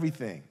 in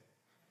everything,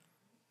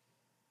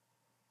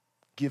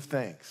 give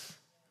thanks,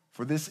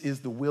 for this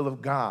is the will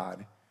of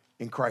God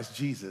in Christ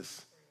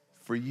Jesus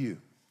for you.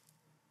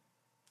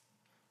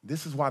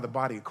 This is why the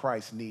body of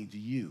Christ needs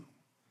you.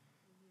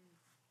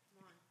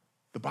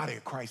 The body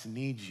of Christ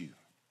needs you.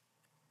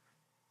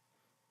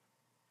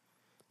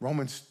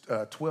 Romans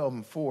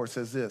 12:4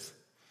 says this,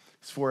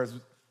 for as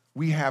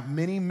we have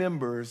many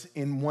members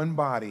in one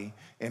body,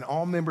 and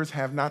all members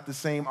have not the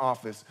same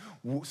office.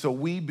 So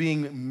we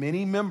being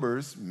many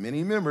members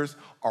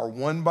are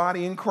one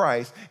body in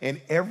Christ, and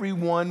every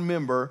one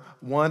member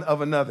one of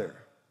another.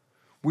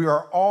 We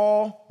are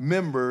all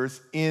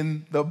members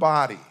in the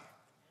body.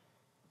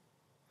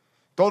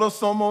 Todos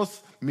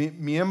somos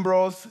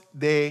miembros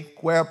de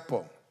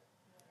cuerpo.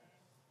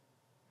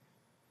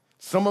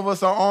 Some of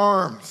us are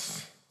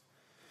arms.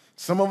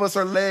 Some of us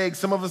are legs.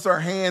 Some of us are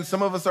hands.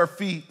 Some of us are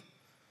feet.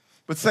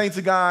 But saints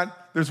of God,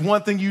 there's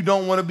one thing you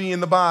don't want to be in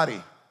the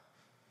body.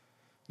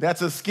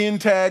 That's a skin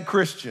tag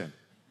Christian.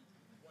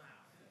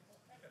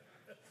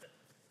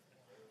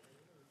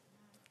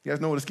 You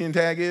guys know what a skin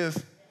tag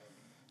is?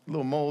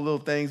 Little mole, little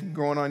things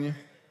growing on you.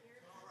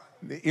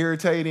 They're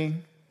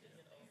irritating.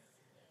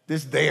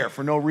 This there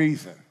for no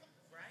reason.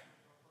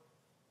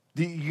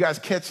 You guys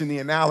catching the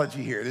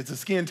analogy here? It's a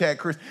skin tag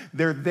Christian.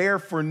 They're there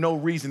for no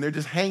reason. They're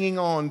just hanging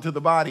on to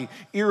the body,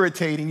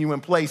 irritating you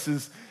in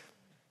places.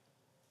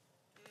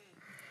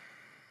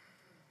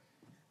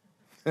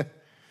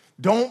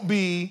 Don't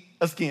be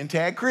a skin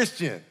tag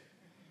Christian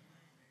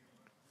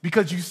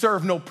because you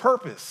serve no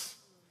purpose.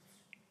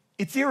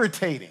 It's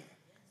irritating.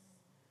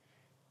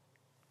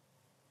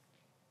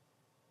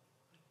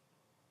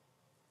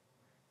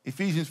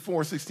 Ephesians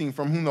 4:16,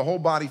 from whom the whole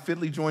body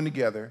fitly joined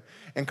together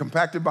and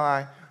compacted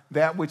by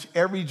that which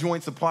every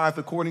joint supplieth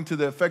according to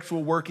the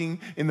effectual working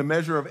in the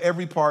measure of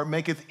every part,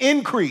 maketh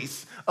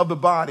increase of the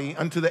body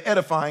unto the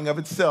edifying of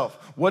itself.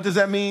 What does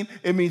that mean?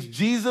 It means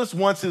Jesus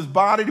wants his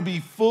body to be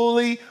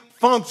fully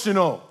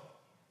functional.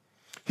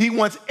 He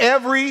wants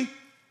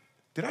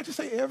did I just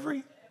say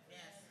every?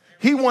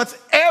 He wants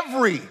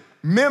every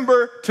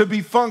member to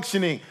be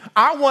functioning.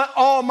 I want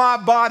all my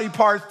body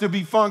parts to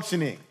be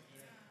functioning.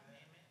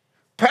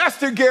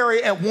 Pastor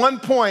Gary, at one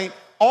point,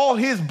 all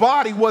his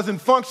body wasn't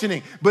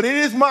functioning, but in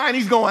his mind,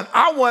 he's going,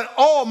 I want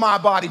all my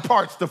body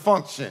parts to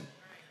function.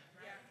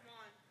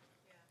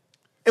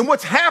 And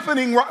what's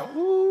happening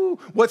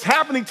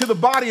to the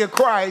body of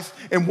Christ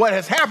and what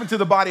has happened to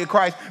the body of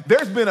Christ,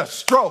 there's been a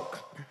stroke.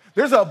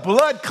 There's a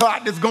blood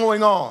clot that's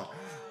going on.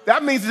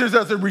 That means there's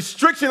a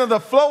restriction of the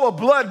flow of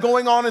blood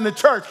going on in the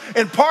church,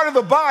 and part of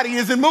the body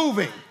isn't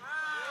moving.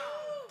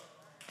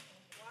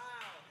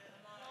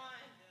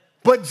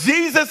 But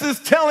Jesus is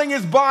telling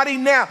his body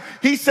now,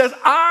 he says,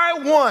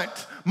 I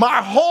want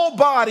my whole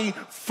body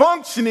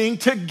functioning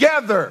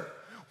together,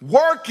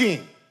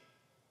 working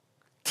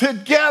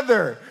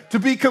together to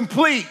be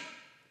complete.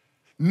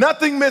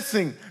 Nothing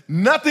missing,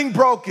 nothing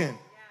broken.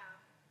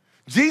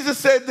 Jesus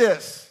said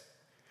this.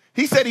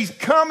 He said he's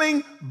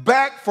coming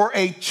back for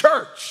a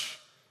church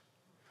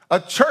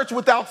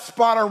without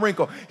spot or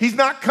wrinkle. He's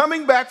not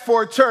coming back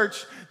for a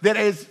church that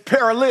is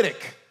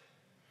paralytic.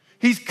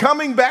 He's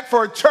coming back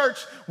for a church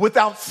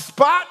without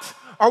spot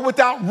or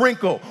without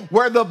wrinkle,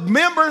 where the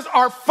members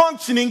are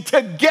functioning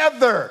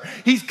together.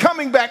 He's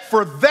coming back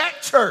for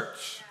that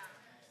church.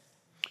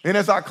 And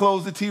as I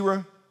close the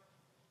T-Ra,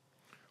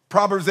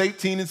 Proverbs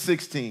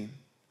 18:16,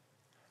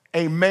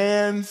 a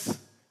man's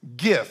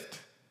gift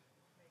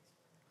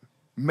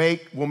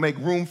will make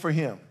room for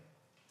him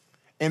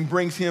and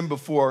brings him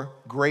before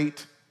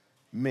great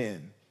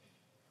men.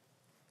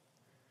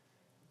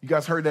 You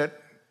guys heard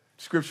that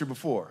scripture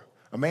before.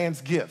 A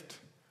man's gift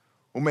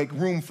will make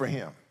room for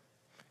him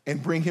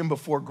and bring him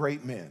before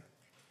great men.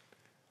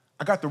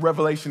 I got the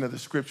revelation of the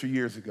scripture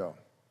years ago.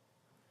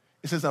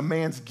 It says a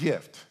man's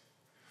gift.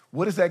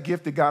 What is that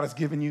gift that God has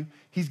given you?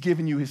 He's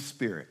given you his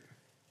spirit.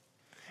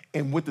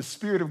 And with the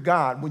Spirit of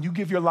God, when you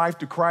give your life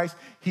to Christ,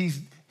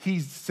 he's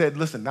said,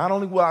 listen, not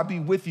only will I be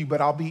with you,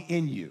 but I'll be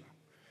in you.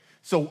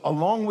 So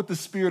along with the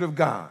Spirit of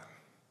God,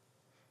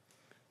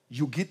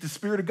 you'll get the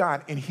Spirit of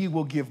God, and he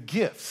will give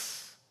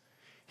gifts.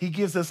 He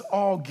gives us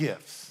all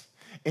gifts,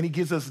 and he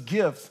gives us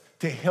gifts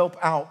to help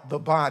out the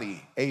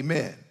body.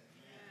 Amen.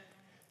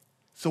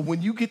 So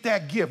when you get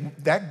that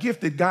gift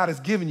that God has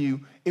given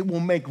you, it will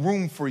make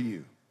room for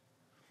you.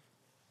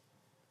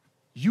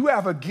 You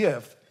have a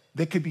gift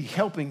that could be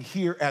helping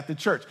here at the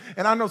church.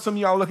 And I know some of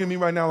y'all looking at me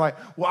right now like,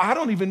 well, I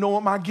don't even know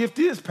what my gift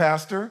is,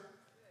 Pastor.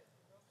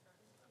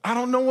 I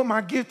don't know what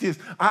my gift is.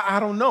 I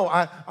don't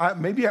know.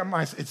 Maybe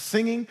it's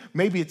singing.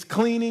 Maybe it's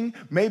cleaning.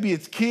 Maybe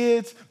it's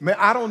kids.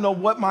 I don't know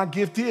what my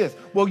gift is.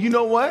 Well, you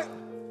know what?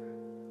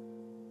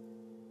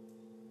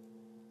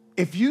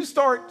 If you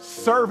start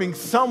serving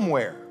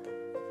somewhere,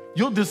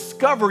 you'll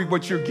discover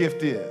what your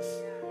gift is.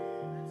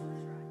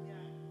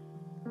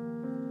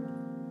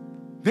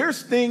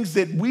 There's things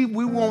that we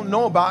won't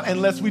know about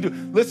unless we do.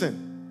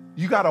 Listen,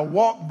 you got to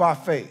walk by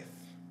faith.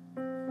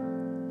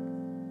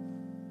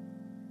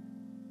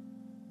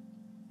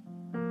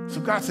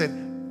 So God said,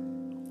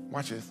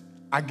 watch this.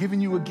 I've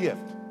given you a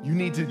gift. You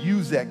need to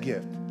use that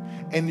gift.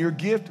 And your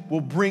gift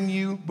will bring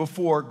you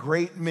before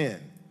great men.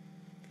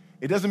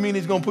 It doesn't mean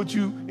he's going to put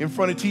you in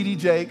front of T.D.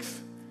 Jakes.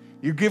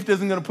 Your gift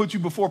isn't going to put you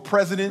before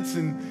presidents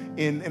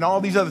and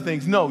all these other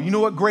things. No, you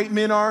know what great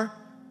men are?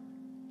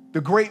 The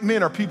great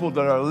men are people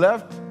that are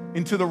left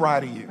and to the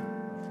right of you.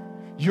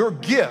 Your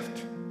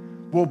gift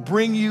will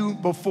bring you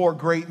before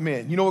great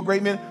men. You know what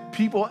great men?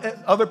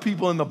 Other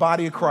people in the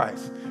body of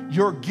Christ.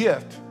 Your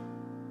gift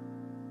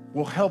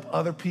will help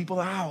other people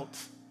out.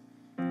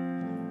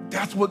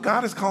 That's what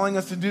God is calling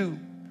us to do.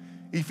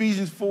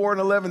 Ephesians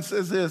 4:11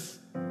 says this,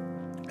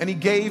 and he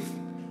gave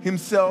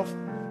himself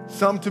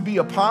some to be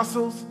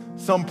apostles,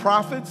 some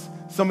prophets,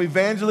 some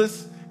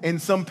evangelists, and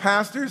some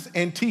pastors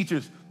and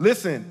teachers.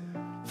 Listen,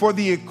 for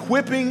the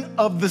equipping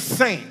of the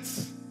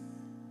saints,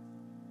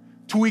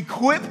 to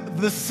equip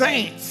the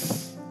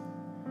saints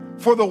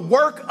for the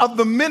work of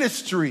the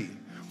ministry,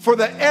 for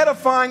the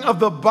edifying of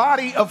the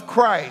body of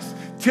Christ,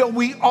 till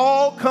we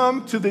all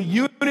come to the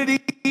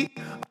unity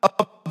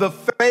of the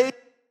faith,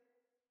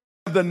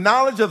 of the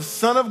knowledge of the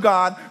Son of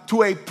God,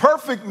 to a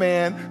perfect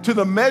man, to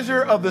the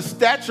measure of the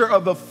stature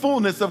of the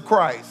fullness of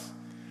Christ,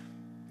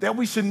 that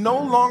we should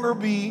no longer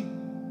be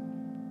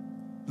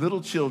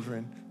little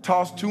children,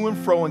 tossed to and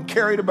fro and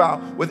carried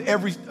about with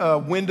every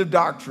wind of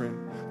doctrine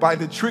by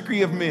the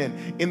trickery of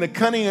men, in the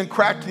cunning and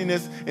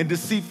craftiness and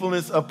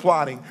deceitfulness of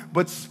plotting,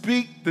 but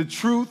speak the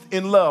truth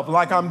in love,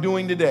 like I'm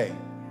doing today,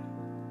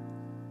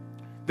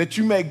 that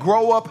you may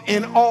grow up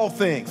in all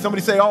things.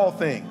 Somebody say all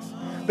things.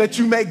 That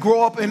you may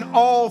grow up in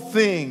all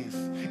things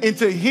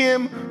into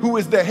him who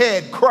is the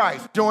head,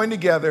 Christ, joined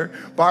together,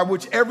 by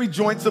which every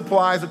joint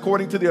supplies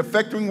according to the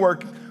effecting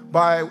work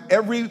by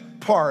every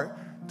part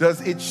does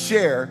it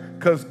share,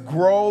 because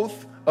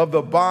growth of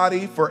the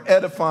body for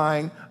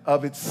edifying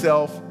of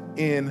itself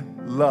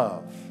in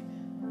love.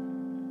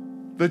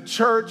 The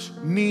church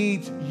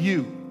needs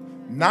you,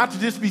 not to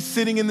just be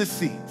sitting in the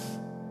seats,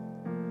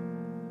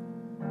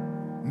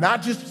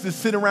 not just to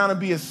sit around and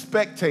be a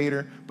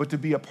spectator, but to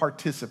be a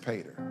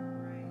participator.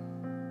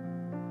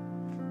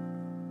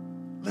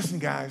 Listen,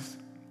 guys,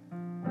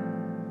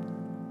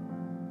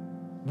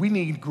 we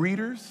need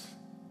greeters.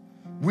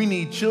 We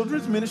need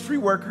children's ministry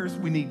workers.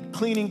 We need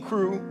cleaning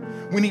crew.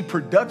 We need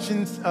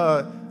productions,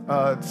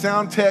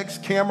 sound techs,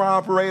 camera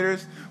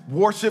operators,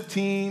 worship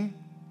team.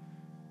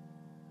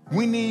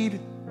 We need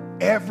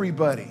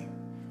everybody.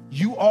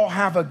 You all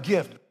have a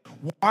gift.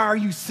 Why are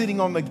you sitting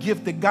on the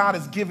gift that God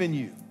has given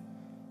you?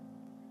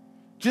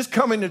 Just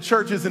coming to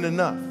church isn't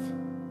enough.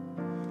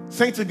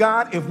 Saints of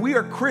God, if we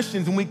are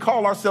Christians and we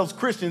call ourselves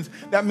Christians,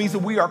 that means that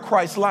we are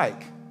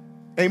Christ-like.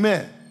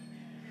 Amen.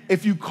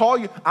 If you call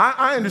you,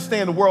 I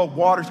understand the world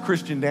waters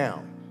Christian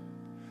down,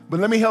 but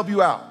let me help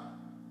you out.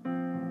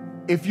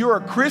 If you're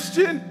a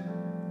Christian,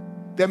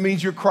 that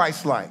means you're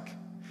Christ-like.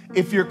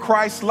 If you're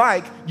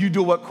Christ-like, you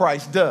do what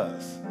Christ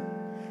does.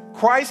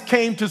 Christ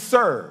came to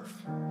serve.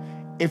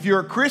 If you're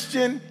a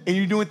Christian and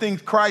you're doing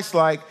things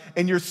Christ-like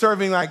and you're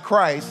serving like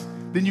Christ,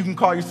 then you can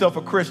call yourself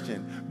a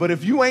Christian. But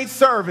if you ain't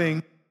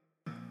serving,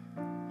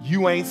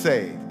 you ain't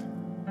saved.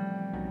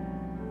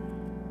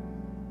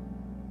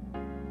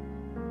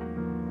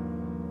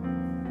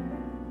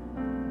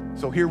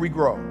 So here we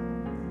grow.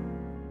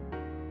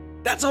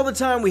 That's all the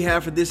time we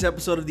have for this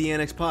episode of the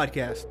Annex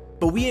Podcast.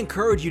 But we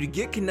encourage you to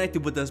get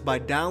connected with us by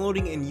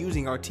downloading and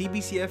using our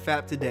TBCF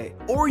app today.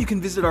 Or you can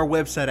visit our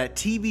website at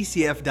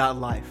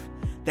tbcf.life.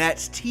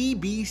 That's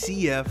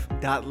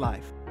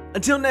tbcf.life.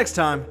 Until next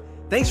time,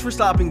 thanks for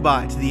stopping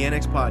by to the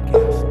Annex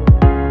Podcast.